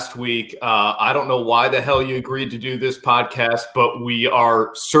Boog last week, I don't know why the hell you agreed to do this podcast, but we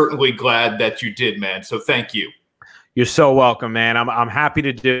are certainly glad that you did, man. So thank you. You're so welcome, man. I'm happy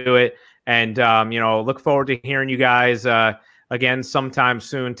to do it. And, look forward to hearing you guys again sometime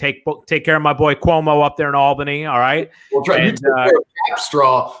soon. Take care of my boy Cuomo up there in Albany. All right. We'll try. And,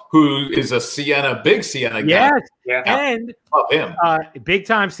 Capstraw, who is a big Siena guy. Yes. And love him. Big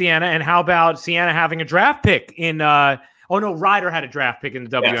time Siena. And how about Siena having a draft pick in Ryder had a draft pick in the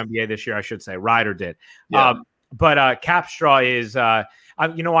WNBA this year, I should say. Ryder did. Yeah. But Capstraw is why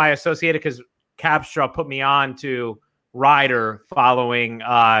I associate it, because Capstraw put me on to Ryder following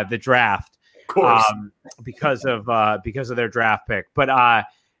the draft. Of course. Because of their draft pick. But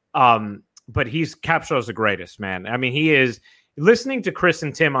Capstraw's the greatest, man. I mean, he is. Listening to Chris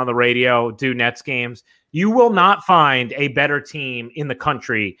and Tim on the radio do Nets games, you will not find a better team in the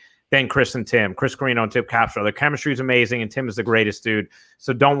country than Chris and Tim. Chris Carino and Tim Capstraw. Their chemistry is amazing, and Tim is the greatest dude.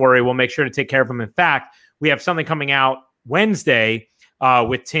 So don't worry. We'll make sure to take care of him. In fact, we have something coming out Wednesday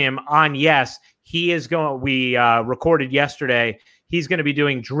with Tim on Yes. He is going. We recorded yesterday. He's going to be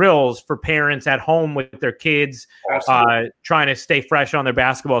doing drills for parents at home with their kids, trying to stay fresh on their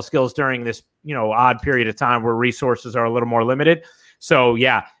basketball skills during this, odd period of time where resources are a little more limited. So,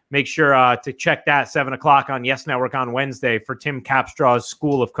 make sure to check that 7:00 on Yes Network on Wednesday for Tim Capstraw's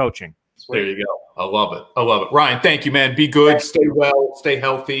School of Coaching. There you go. I love it. Ryan, thank you, man. Be good. Stay well. Stay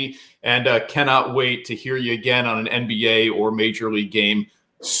healthy. And cannot wait to hear you again on an NBA or Major League game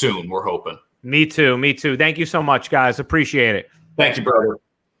soon, we're hoping. Me too. Thank you so much, guys. Appreciate it. Thank you, brother.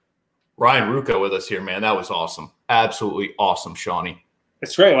 Ryan Ruocco with us here, man. That was awesome. Absolutely awesome, Shawnee.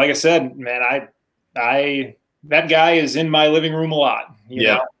 It's great. Like I said, man, I that guy is in my living room a lot.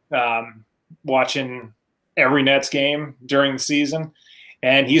 You know, watching every Nets game during the season,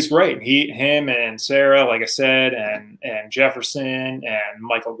 and he's great. Him and Sarah, like I said, and Jefferson and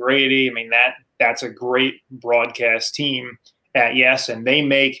Michael Grady. I mean, that's a great broadcast team at Yes, and they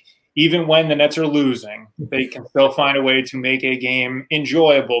make. Even when the Nets are losing, they can still find a way to make a game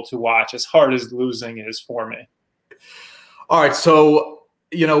enjoyable to watch, as hard as losing is for me. All right. So,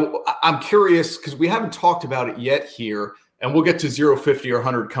 I'm curious because we haven't talked about it yet here, and we'll get to 0, 50, or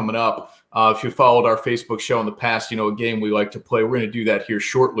 100 coming up. If you followed our Facebook show in the past, a game we like to play. We're going to do that here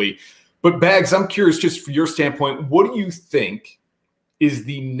shortly. But, Bags, I'm curious just from your standpoint, what do you think is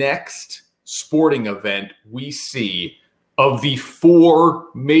the next sporting event we see of the 4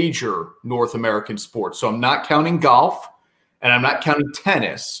 major North American sports? So I'm not counting golf, and I'm not counting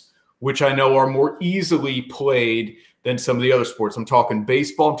tennis, which I know are more easily played than some of the other sports. I'm talking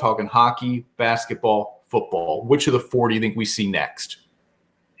baseball, I'm talking hockey, basketball, football. Which of the 4 do you think we see next?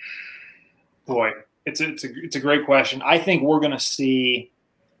 Boy, it's a great question. I think we're going to see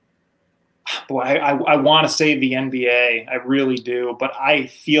 – I want to say the NBA. I really do. But I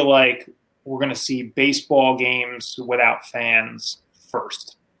feel like – we're going to see baseball games without fans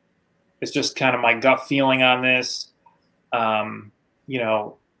first. It's just kind of my gut feeling on this.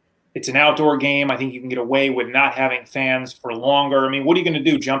 It's an outdoor game. I think you can get away with not having fans for longer. I mean, what are you going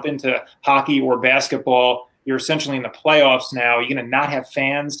to do? Jump into hockey or basketball? You're essentially in the playoffs now. You're going to not have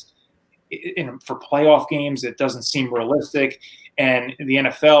fans for playoff games. It doesn't seem realistic. And the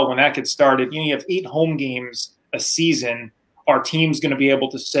NFL, when that gets started, you have 8 home games a season. Our team's going to be able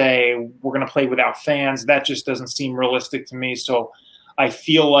to say we're going to play without fans. That just doesn't seem realistic to me. So I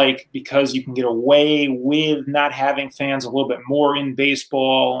feel like because you can get away with not having fans a little bit more in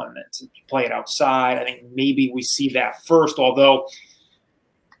baseball and play it outside, I think maybe we see that first, although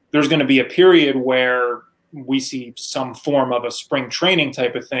there's going to be a period where we see some form of a spring training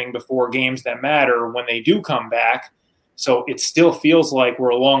type of thing before games that matter when they do come back. So it still feels like we're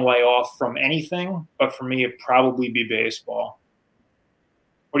a long way off from anything, but for me, it'd probably be baseball.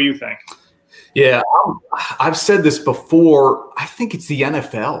 What do you think? Yeah, I've said this before. I think it's the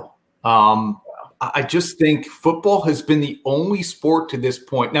NFL. I just think football has been the only sport to this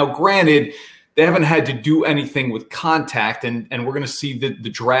point. Now, granted, they haven't had to do anything with contact, and we're going to see the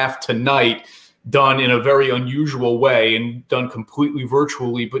draft tonight done in a very unusual way and done completely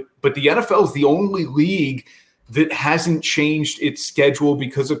virtually. But the NFL is the only league that hasn't changed its schedule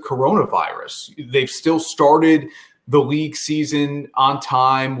because of coronavirus. They've still started the league season on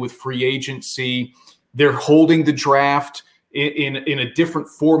time with free agency. They're holding the draft in a different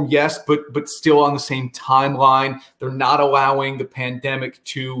form, yes, but still on the same timeline. They're not allowing the pandemic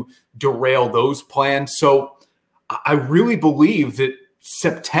to derail those plans. So I really believe that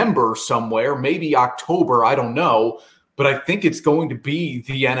September somewhere, maybe October, I don't know, but I think it's going to be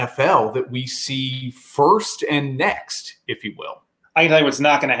the NFL that we see first and next, if you will. I can tell you what's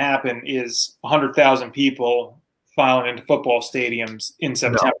not going to happen is 100,000 people filing into football stadiums in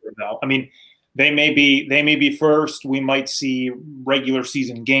September, though. I mean, they may be first. We might see regular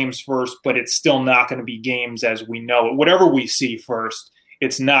season games first, but it's still not going to be games as we know it. Whatever we see first,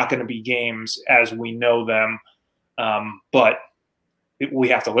 it's not going to be games as we know them. But we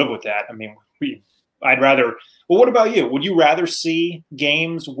have to live with that. I mean, I'd rather. Well, what about you? Would you rather see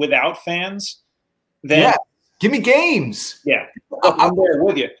games without fans than? Yeah, give me games. Yeah, I'm there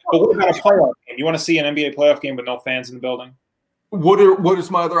with you. But what about a playoff game? You want to see an NBA playoff game with no fans in the building? What is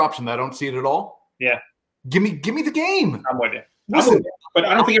my other option? I don't see it at all. Yeah, give me the game. I'm with you. Listen, but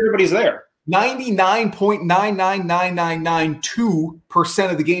I don't think everybody's there.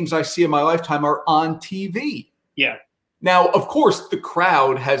 99.99992% of the games I see in my lifetime are on TV. Yeah. Now, of course, the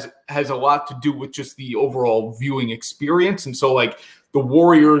crowd has a lot to do with just the overall viewing experience. And so, like, the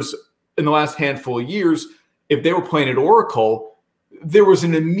Warriors in the last handful of years, if they were playing at Oracle, there was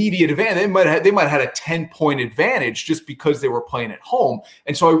an immediate advantage. They might have had a 10-point advantage just because they were playing at home.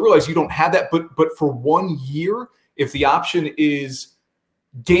 And so I realize you don't have that. But for 1 year, if the option is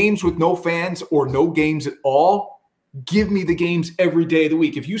games with no fans or no games at all, give me the games every day of the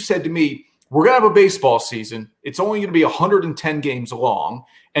week. If you said to me, we're going to have a baseball season, it's only going to be 110 games long,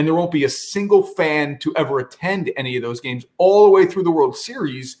 and there won't be a single fan to ever attend any of those games all the way through the World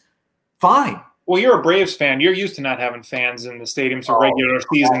Series, fine. Well, you're a Braves fan. You're used to not having fans in the stadiums for regular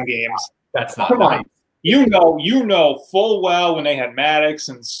season games. That's not nice. You know full well when they had Maddox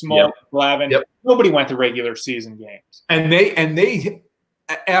and Smoltz and Glavine, nobody went to regular season games. And they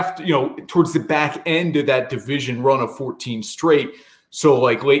after, towards the back end of that division run of 14 straight, so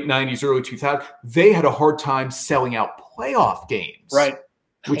like late 90s, early 2000s, they had a hard time selling out playoff games. Right.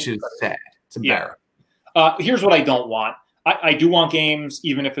 Which is sad. It's embarrassing. Here's what I don't want. I do want games,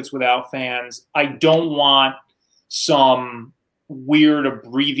 even if it's without fans. I don't want some weird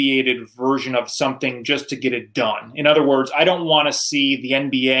abbreviated version of something just to get it done. In other words, I don't want to see the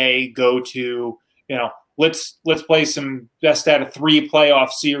NBA go to, let's play some best out of 3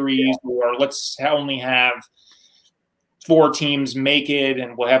 playoff series, or let's only have 4 teams make it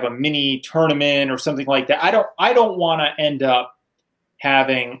and we'll have a mini tournament or something like that. I don't want to end up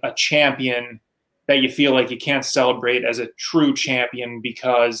having a champion that you feel like you can't celebrate as a true champion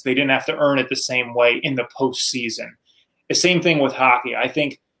because they didn't have to earn it the same way in the postseason. The same thing with hockey. I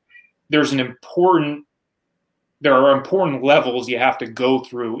think there are important levels you have to go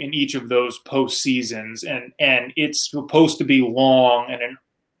through in each of those postseasons, and it's supposed to be long and an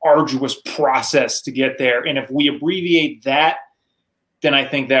arduous process to get there. And if we abbreviate that, then I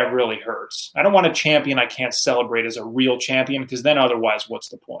think that really hurts. I don't want a champion I can't celebrate as a real champion, because then otherwise, what's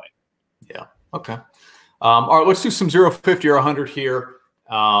the point? Yeah. Okay. All right, let's do some 0, 50, or 100 here.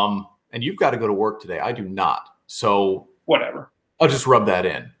 And you've got to go to work today. I do not. So whatever. I'll just rub that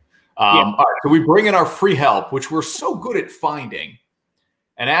in. All right, so we bring in our free help, which we're so good at finding.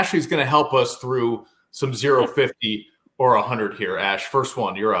 And Ashley's going to help us through some 0, 50, or 100 here. Ash, first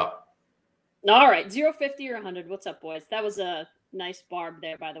one, you're up. All right, 0, 50, or 100. What's up, boys? That was a nice barb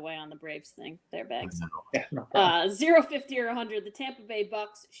there, by the way, on the Braves thing. Their bags. Yeah, no 0, 50, or 100. The Tampa Bay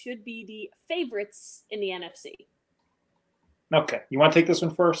Bucks should be the favorites in the NFC. Okay, you want to take this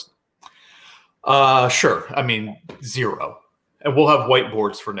one first? Sure. I mean, 0. And we'll have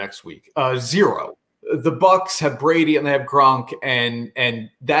whiteboards for next week. 0. The Bucks have Brady and they have Gronk, and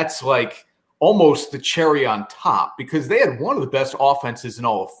that's like almost the cherry on top, because they had one of the best offenses in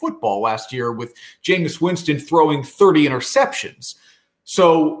all of football last year with Jameis Winston throwing 30 interceptions.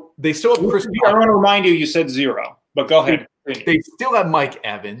 So they still have Chris. I want to remind you said 0, but go ahead. They still have Mike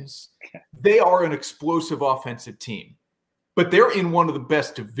Evans. They are an explosive offensive team. But they're in one of the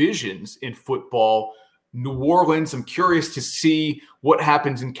best divisions in football. New Orleans, I'm curious to see what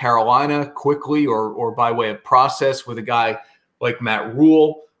happens in Carolina quickly or by way of process with a guy like Matt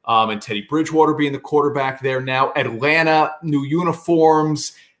Rule and Teddy Bridgewater being the quarterback there now. Atlanta, new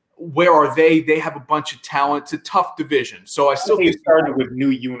uniforms. Where are they? They have a bunch of talent. It's a tough division. So I still think started with new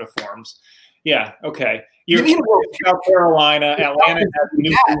uniforms. Yeah, okay. You're South Carolina, Atlanta has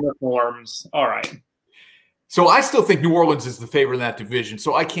new uniforms. All right. So I still think New Orleans is the favorite in that division.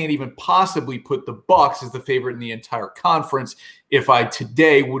 So I can't even possibly put the Bucs as the favorite in the entire conference if I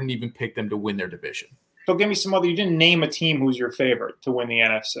today wouldn't even pick them to win their division. So give me some other. You didn't name a team who's your favorite to win the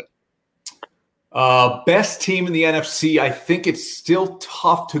NFC. Best team in the NFC. I think it's still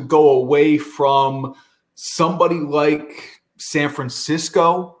tough to go away from somebody like San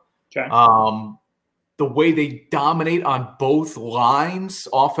Francisco. Okay. The way they dominate on both lines,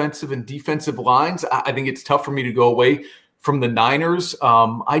 offensive and defensive lines, I think it's tough for me to go away from the Niners.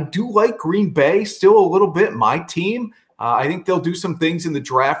 I do like Green Bay still a little bit, my team. I think they'll do some things in the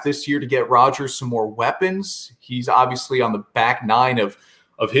draft this year to get Rodgers some more weapons. He's obviously on the back nine of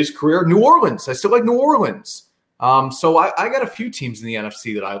his career. New Orleans, I still like New Orleans. So I got a few teams in the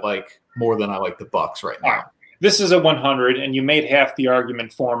NFC that I like more than I like the Bucs right now. All right. This is a 100, and you made half the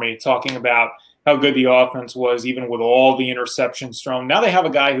argument for me talking about how good the offense was, even with all the interceptions thrown. Now they have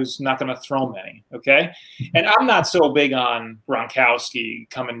a guy who's not going to throw many, okay? And I'm not so big on Gronkowski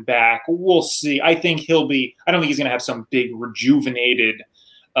coming back. We'll see. I think I don't think he's going to have some big rejuvenated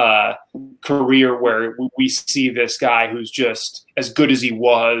career where we see this guy who's just as good as he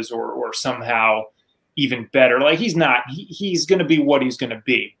was or somehow even better. Like he's not. He's going to be what he's going to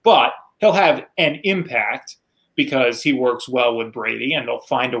be. But he'll have an impact because he works well with Brady, and they'll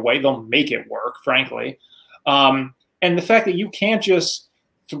find a way. They'll make it work, frankly. And the fact that you can't just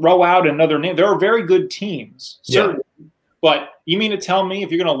throw out another name. There are very good teams, certainly. Yeah. But you mean to tell me if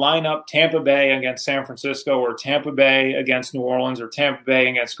you're going to line up Tampa Bay against San Francisco or Tampa Bay against New Orleans or Tampa Bay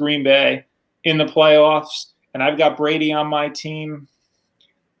against Green Bay in the playoffs, and I've got Brady on my team,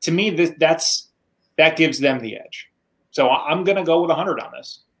 to me, that gives them the edge. So I'm going to go with 100 on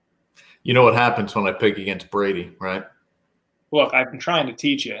this. You know what happens when I pick against Brady, right? Look, I've been trying to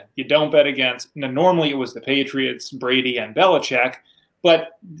teach you. You don't bet against – normally it was the Patriots, Brady, and Belichick,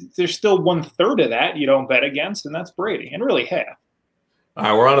 but there's still 1/3 of that you don't bet against, and that's Brady, and really half. All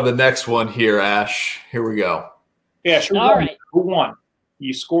right, we're on to the next one here, Ash. Here we go. Yeah, sure. All right. Who won?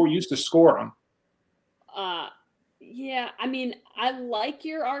 You used to score them. Yeah, I mean, I like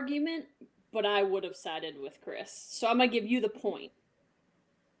your argument, but I would have sided with Chris. So I'm going to give you the point.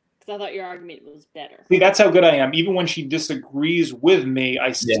 Because I thought your argument was better. See, that's how good I am. Even when she disagrees with me,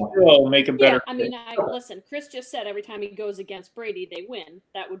 I still make a better. Yeah, I mean, listen, Chris just said every time he goes against Brady, they win.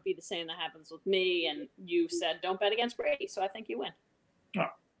 That would be the same that happens with me. And you said don't bet against Brady. So I think you win. Oh.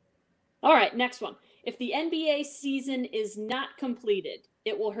 All right, next one. If the NBA season is not completed,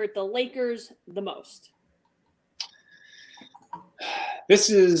 it will hurt the Lakers the most.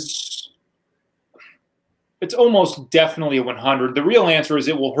 It's almost definitely a 100. The real answer is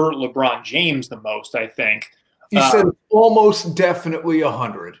it will hurt LeBron James the most, I think. You said almost definitely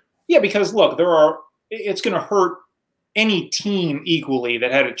 100. Yeah, because look, it's going to hurt any team equally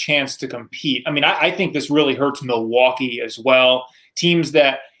that had a chance to compete. I mean, I think this really hurts Milwaukee as well. Teams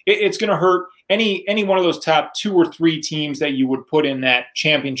that it's going to hurt any one of those top 2 or 3 teams that you would put in that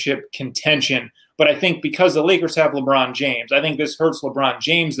championship contention. But I think because the Lakers have LeBron James, I think this hurts LeBron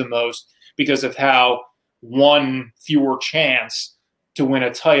James the most because of how one fewer chance to win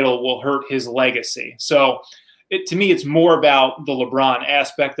a title will hurt his legacy. So to me, it's more about the LeBron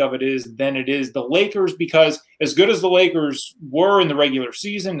aspect of it than it is the Lakers, because as good as the Lakers were in the regular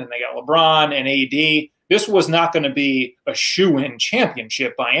season and they got LeBron and AD, this was not going to be a shoo-in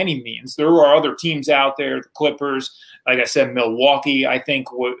championship by any means. There are other teams out there, the Clippers, like I said, Milwaukee, I think,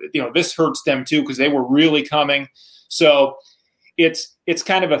 this hurts them too because they were really coming. So it's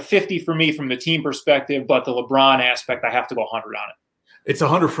kind of a 50 for me from the team perspective, but the LeBron aspect, I have to go 100 on it. It's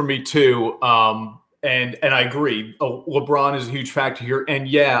 100 for me too. And I agree. LeBron is a huge factor here. And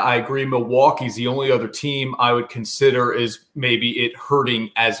yeah, I agree. Milwaukee's the only other team I would consider is maybe it hurting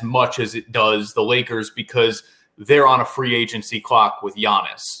as much as it does the Lakers because they're on a free agency clock with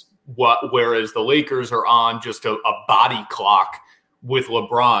Giannis. Whereas the Lakers are on just a body clock with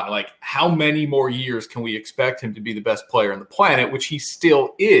LeBron. Like, how many more years can we expect him to be the best player on the planet, which he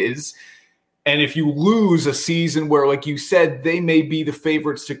still is? And if you lose a season where, like you said, they may be the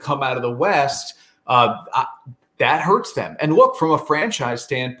favorites to come out of the West, that hurts them. And look, from a franchise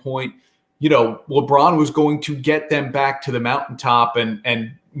standpoint, LeBron was going to get them back to the mountaintop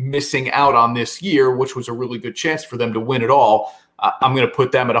and missing out on this year, which was a really good chance for them to win it all. I'm going to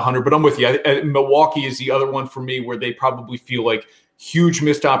put them at 100, but I'm with you. Milwaukee is the other one for me where they probably feel like huge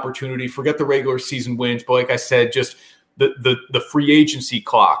missed opportunity. Forget the regular season wins, but like I said, just the free agency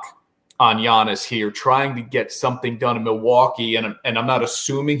clock on Giannis here, trying to get something done in Milwaukee, and I'm not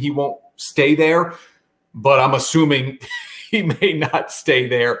assuming he won't stay there, but I'm assuming he may not stay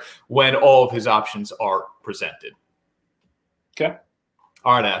there when all of his options are presented. Okay.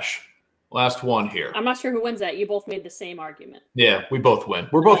 All right, Ash. Last one here. I'm not sure who wins that. You both made the same argument. Yeah, we both win.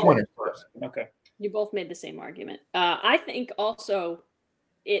 We're both winners. Okay. You both made the same argument. I think also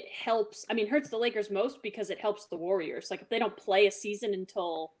it helps. I mean, hurts the Lakers most because it helps the Warriors. Like if they don't play a season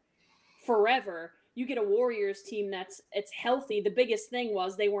until forever, you get a Warriors team it's healthy. The biggest thing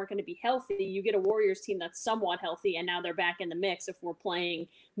was they weren't going to be healthy. You get a Warriors team that's somewhat healthy, and now they're back in the mix if we're playing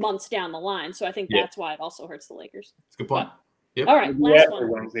months down the line. So I think that's why it also hurts the Lakers. That's a good point. Yep. All right, last one.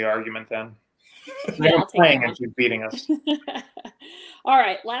 Wins the argument then. Yeah, They're playing and she's beating us. All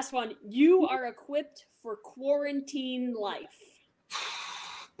right, last one. You are equipped for quarantine life.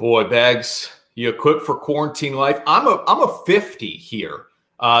 Boy, Bags, you equipped for quarantine life. I'm a 50 here.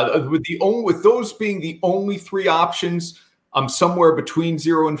 With those being the only three options, I'm somewhere between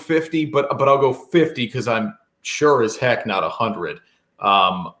 0 and 50, but I'll go 50 because I'm sure as heck not 100.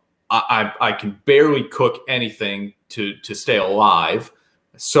 I can barely cook anything to stay alive.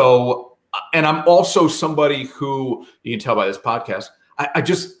 So, and I'm also somebody who, you can tell by this podcast, I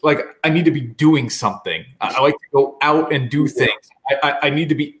just I need to be doing something. I like to go out and do things. I need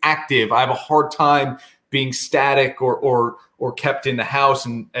to be active. I have a hard time being static or kept in the house.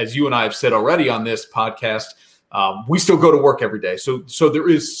 And as you and I have said already on this podcast, we still go to work every day. So there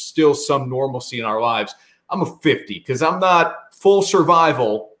is still some normalcy in our lives. I'm a 50 because I'm not full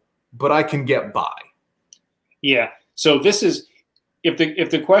survival, but I can get by. Yeah. So this is, if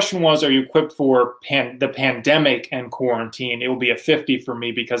the question was, are you equipped for the pandemic and quarantine, it will be a 50 for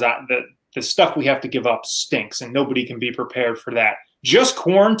me because the stuff we have to give up stinks and nobody can be prepared for that. Just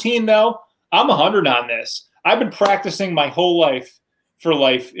quarantine though, I'm 100 on this. I've been practicing my whole life for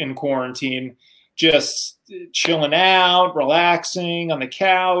life in quarantine, just chilling out, relaxing on the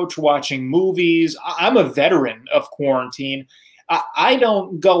couch, watching movies. I'm a veteran of quarantine. I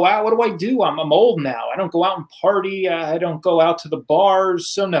don't go out. What do? I'm old now. I don't go out and party. I don't go out to the bars.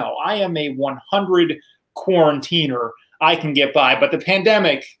 So no, I am a 100 quarantiner. I can get by. But the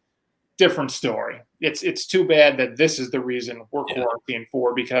pandemic, different story. It's too bad that this is the reason we're quarantined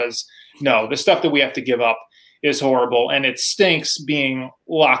for, because no, the stuff that we have to give up is horrible. And it stinks being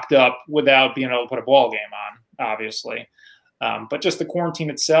locked up without being able to put a ball game on, obviously. But just the quarantine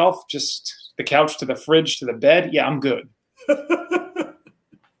itself, just the couch to the fridge to the bed. Yeah, I'm good.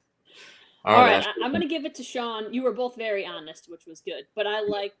 All right, I'm going to give it to Sean. You were both very honest, which was good. But I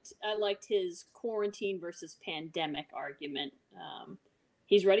liked his quarantine versus pandemic argument.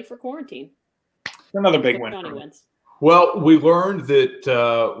 He's ready for quarantine. Another big win. Wins. Well, we learned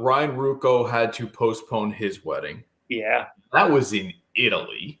that Ryan Ruocco had to postpone his wedding. Yeah. That was in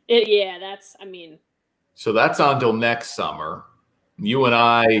Italy. So that's on till next summer. You and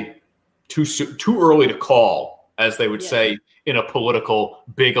I, too early to call, as they would say in a political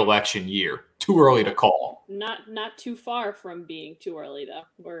big election year. Too early to call. Not too far from being too early, though.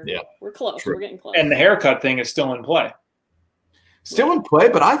 We're close. True. We're getting close. And the haircut thing is still in play. Still in play,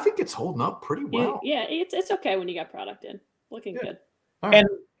 but I think it's holding up pretty well. It's okay when you got product in. Looking good. Right. And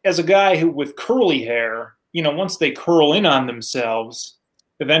as a guy who with curly hair, once they curl in on themselves,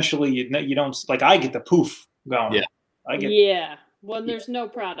 eventually you don't, like, I get the poof going. Yeah. When there's no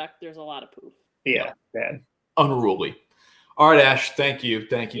product, there's a lot of poof. Yeah. Bad. Unruly. All right, Ash. Thank you.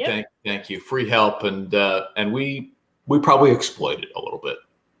 Thank you. Free help, and we probably exploit it a little bit.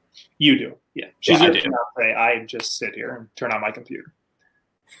 You do, yeah. I just sit here and turn on my computer.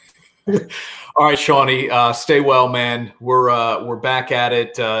 All right, Shawnee, stay well, man. We're back at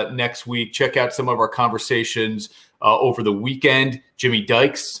it next week. Check out some of our conversations over the weekend. Jimmy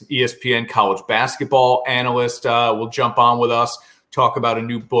Dykes, ESPN college basketball analyst, will jump on with us, talk about a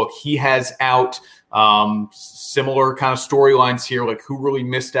new book he has out. Similar kind of storylines here, like who really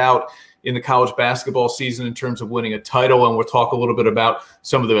missed out in the college basketball season in terms of winning a title. And we'll talk a little bit about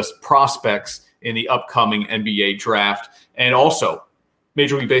some of the best prospects in the upcoming NBA draft. And also,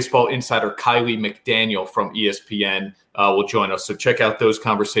 Major League Baseball insider Kylie McDaniel from ESPN will join us. So check out those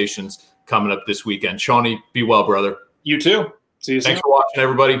conversations coming up this weekend. Shawnee, be well, brother. You too. See you soon. Thanks for watching,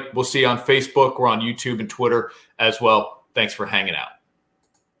 everybody. We'll see you on Facebook. We're on YouTube and Twitter as well. Thanks for hanging out.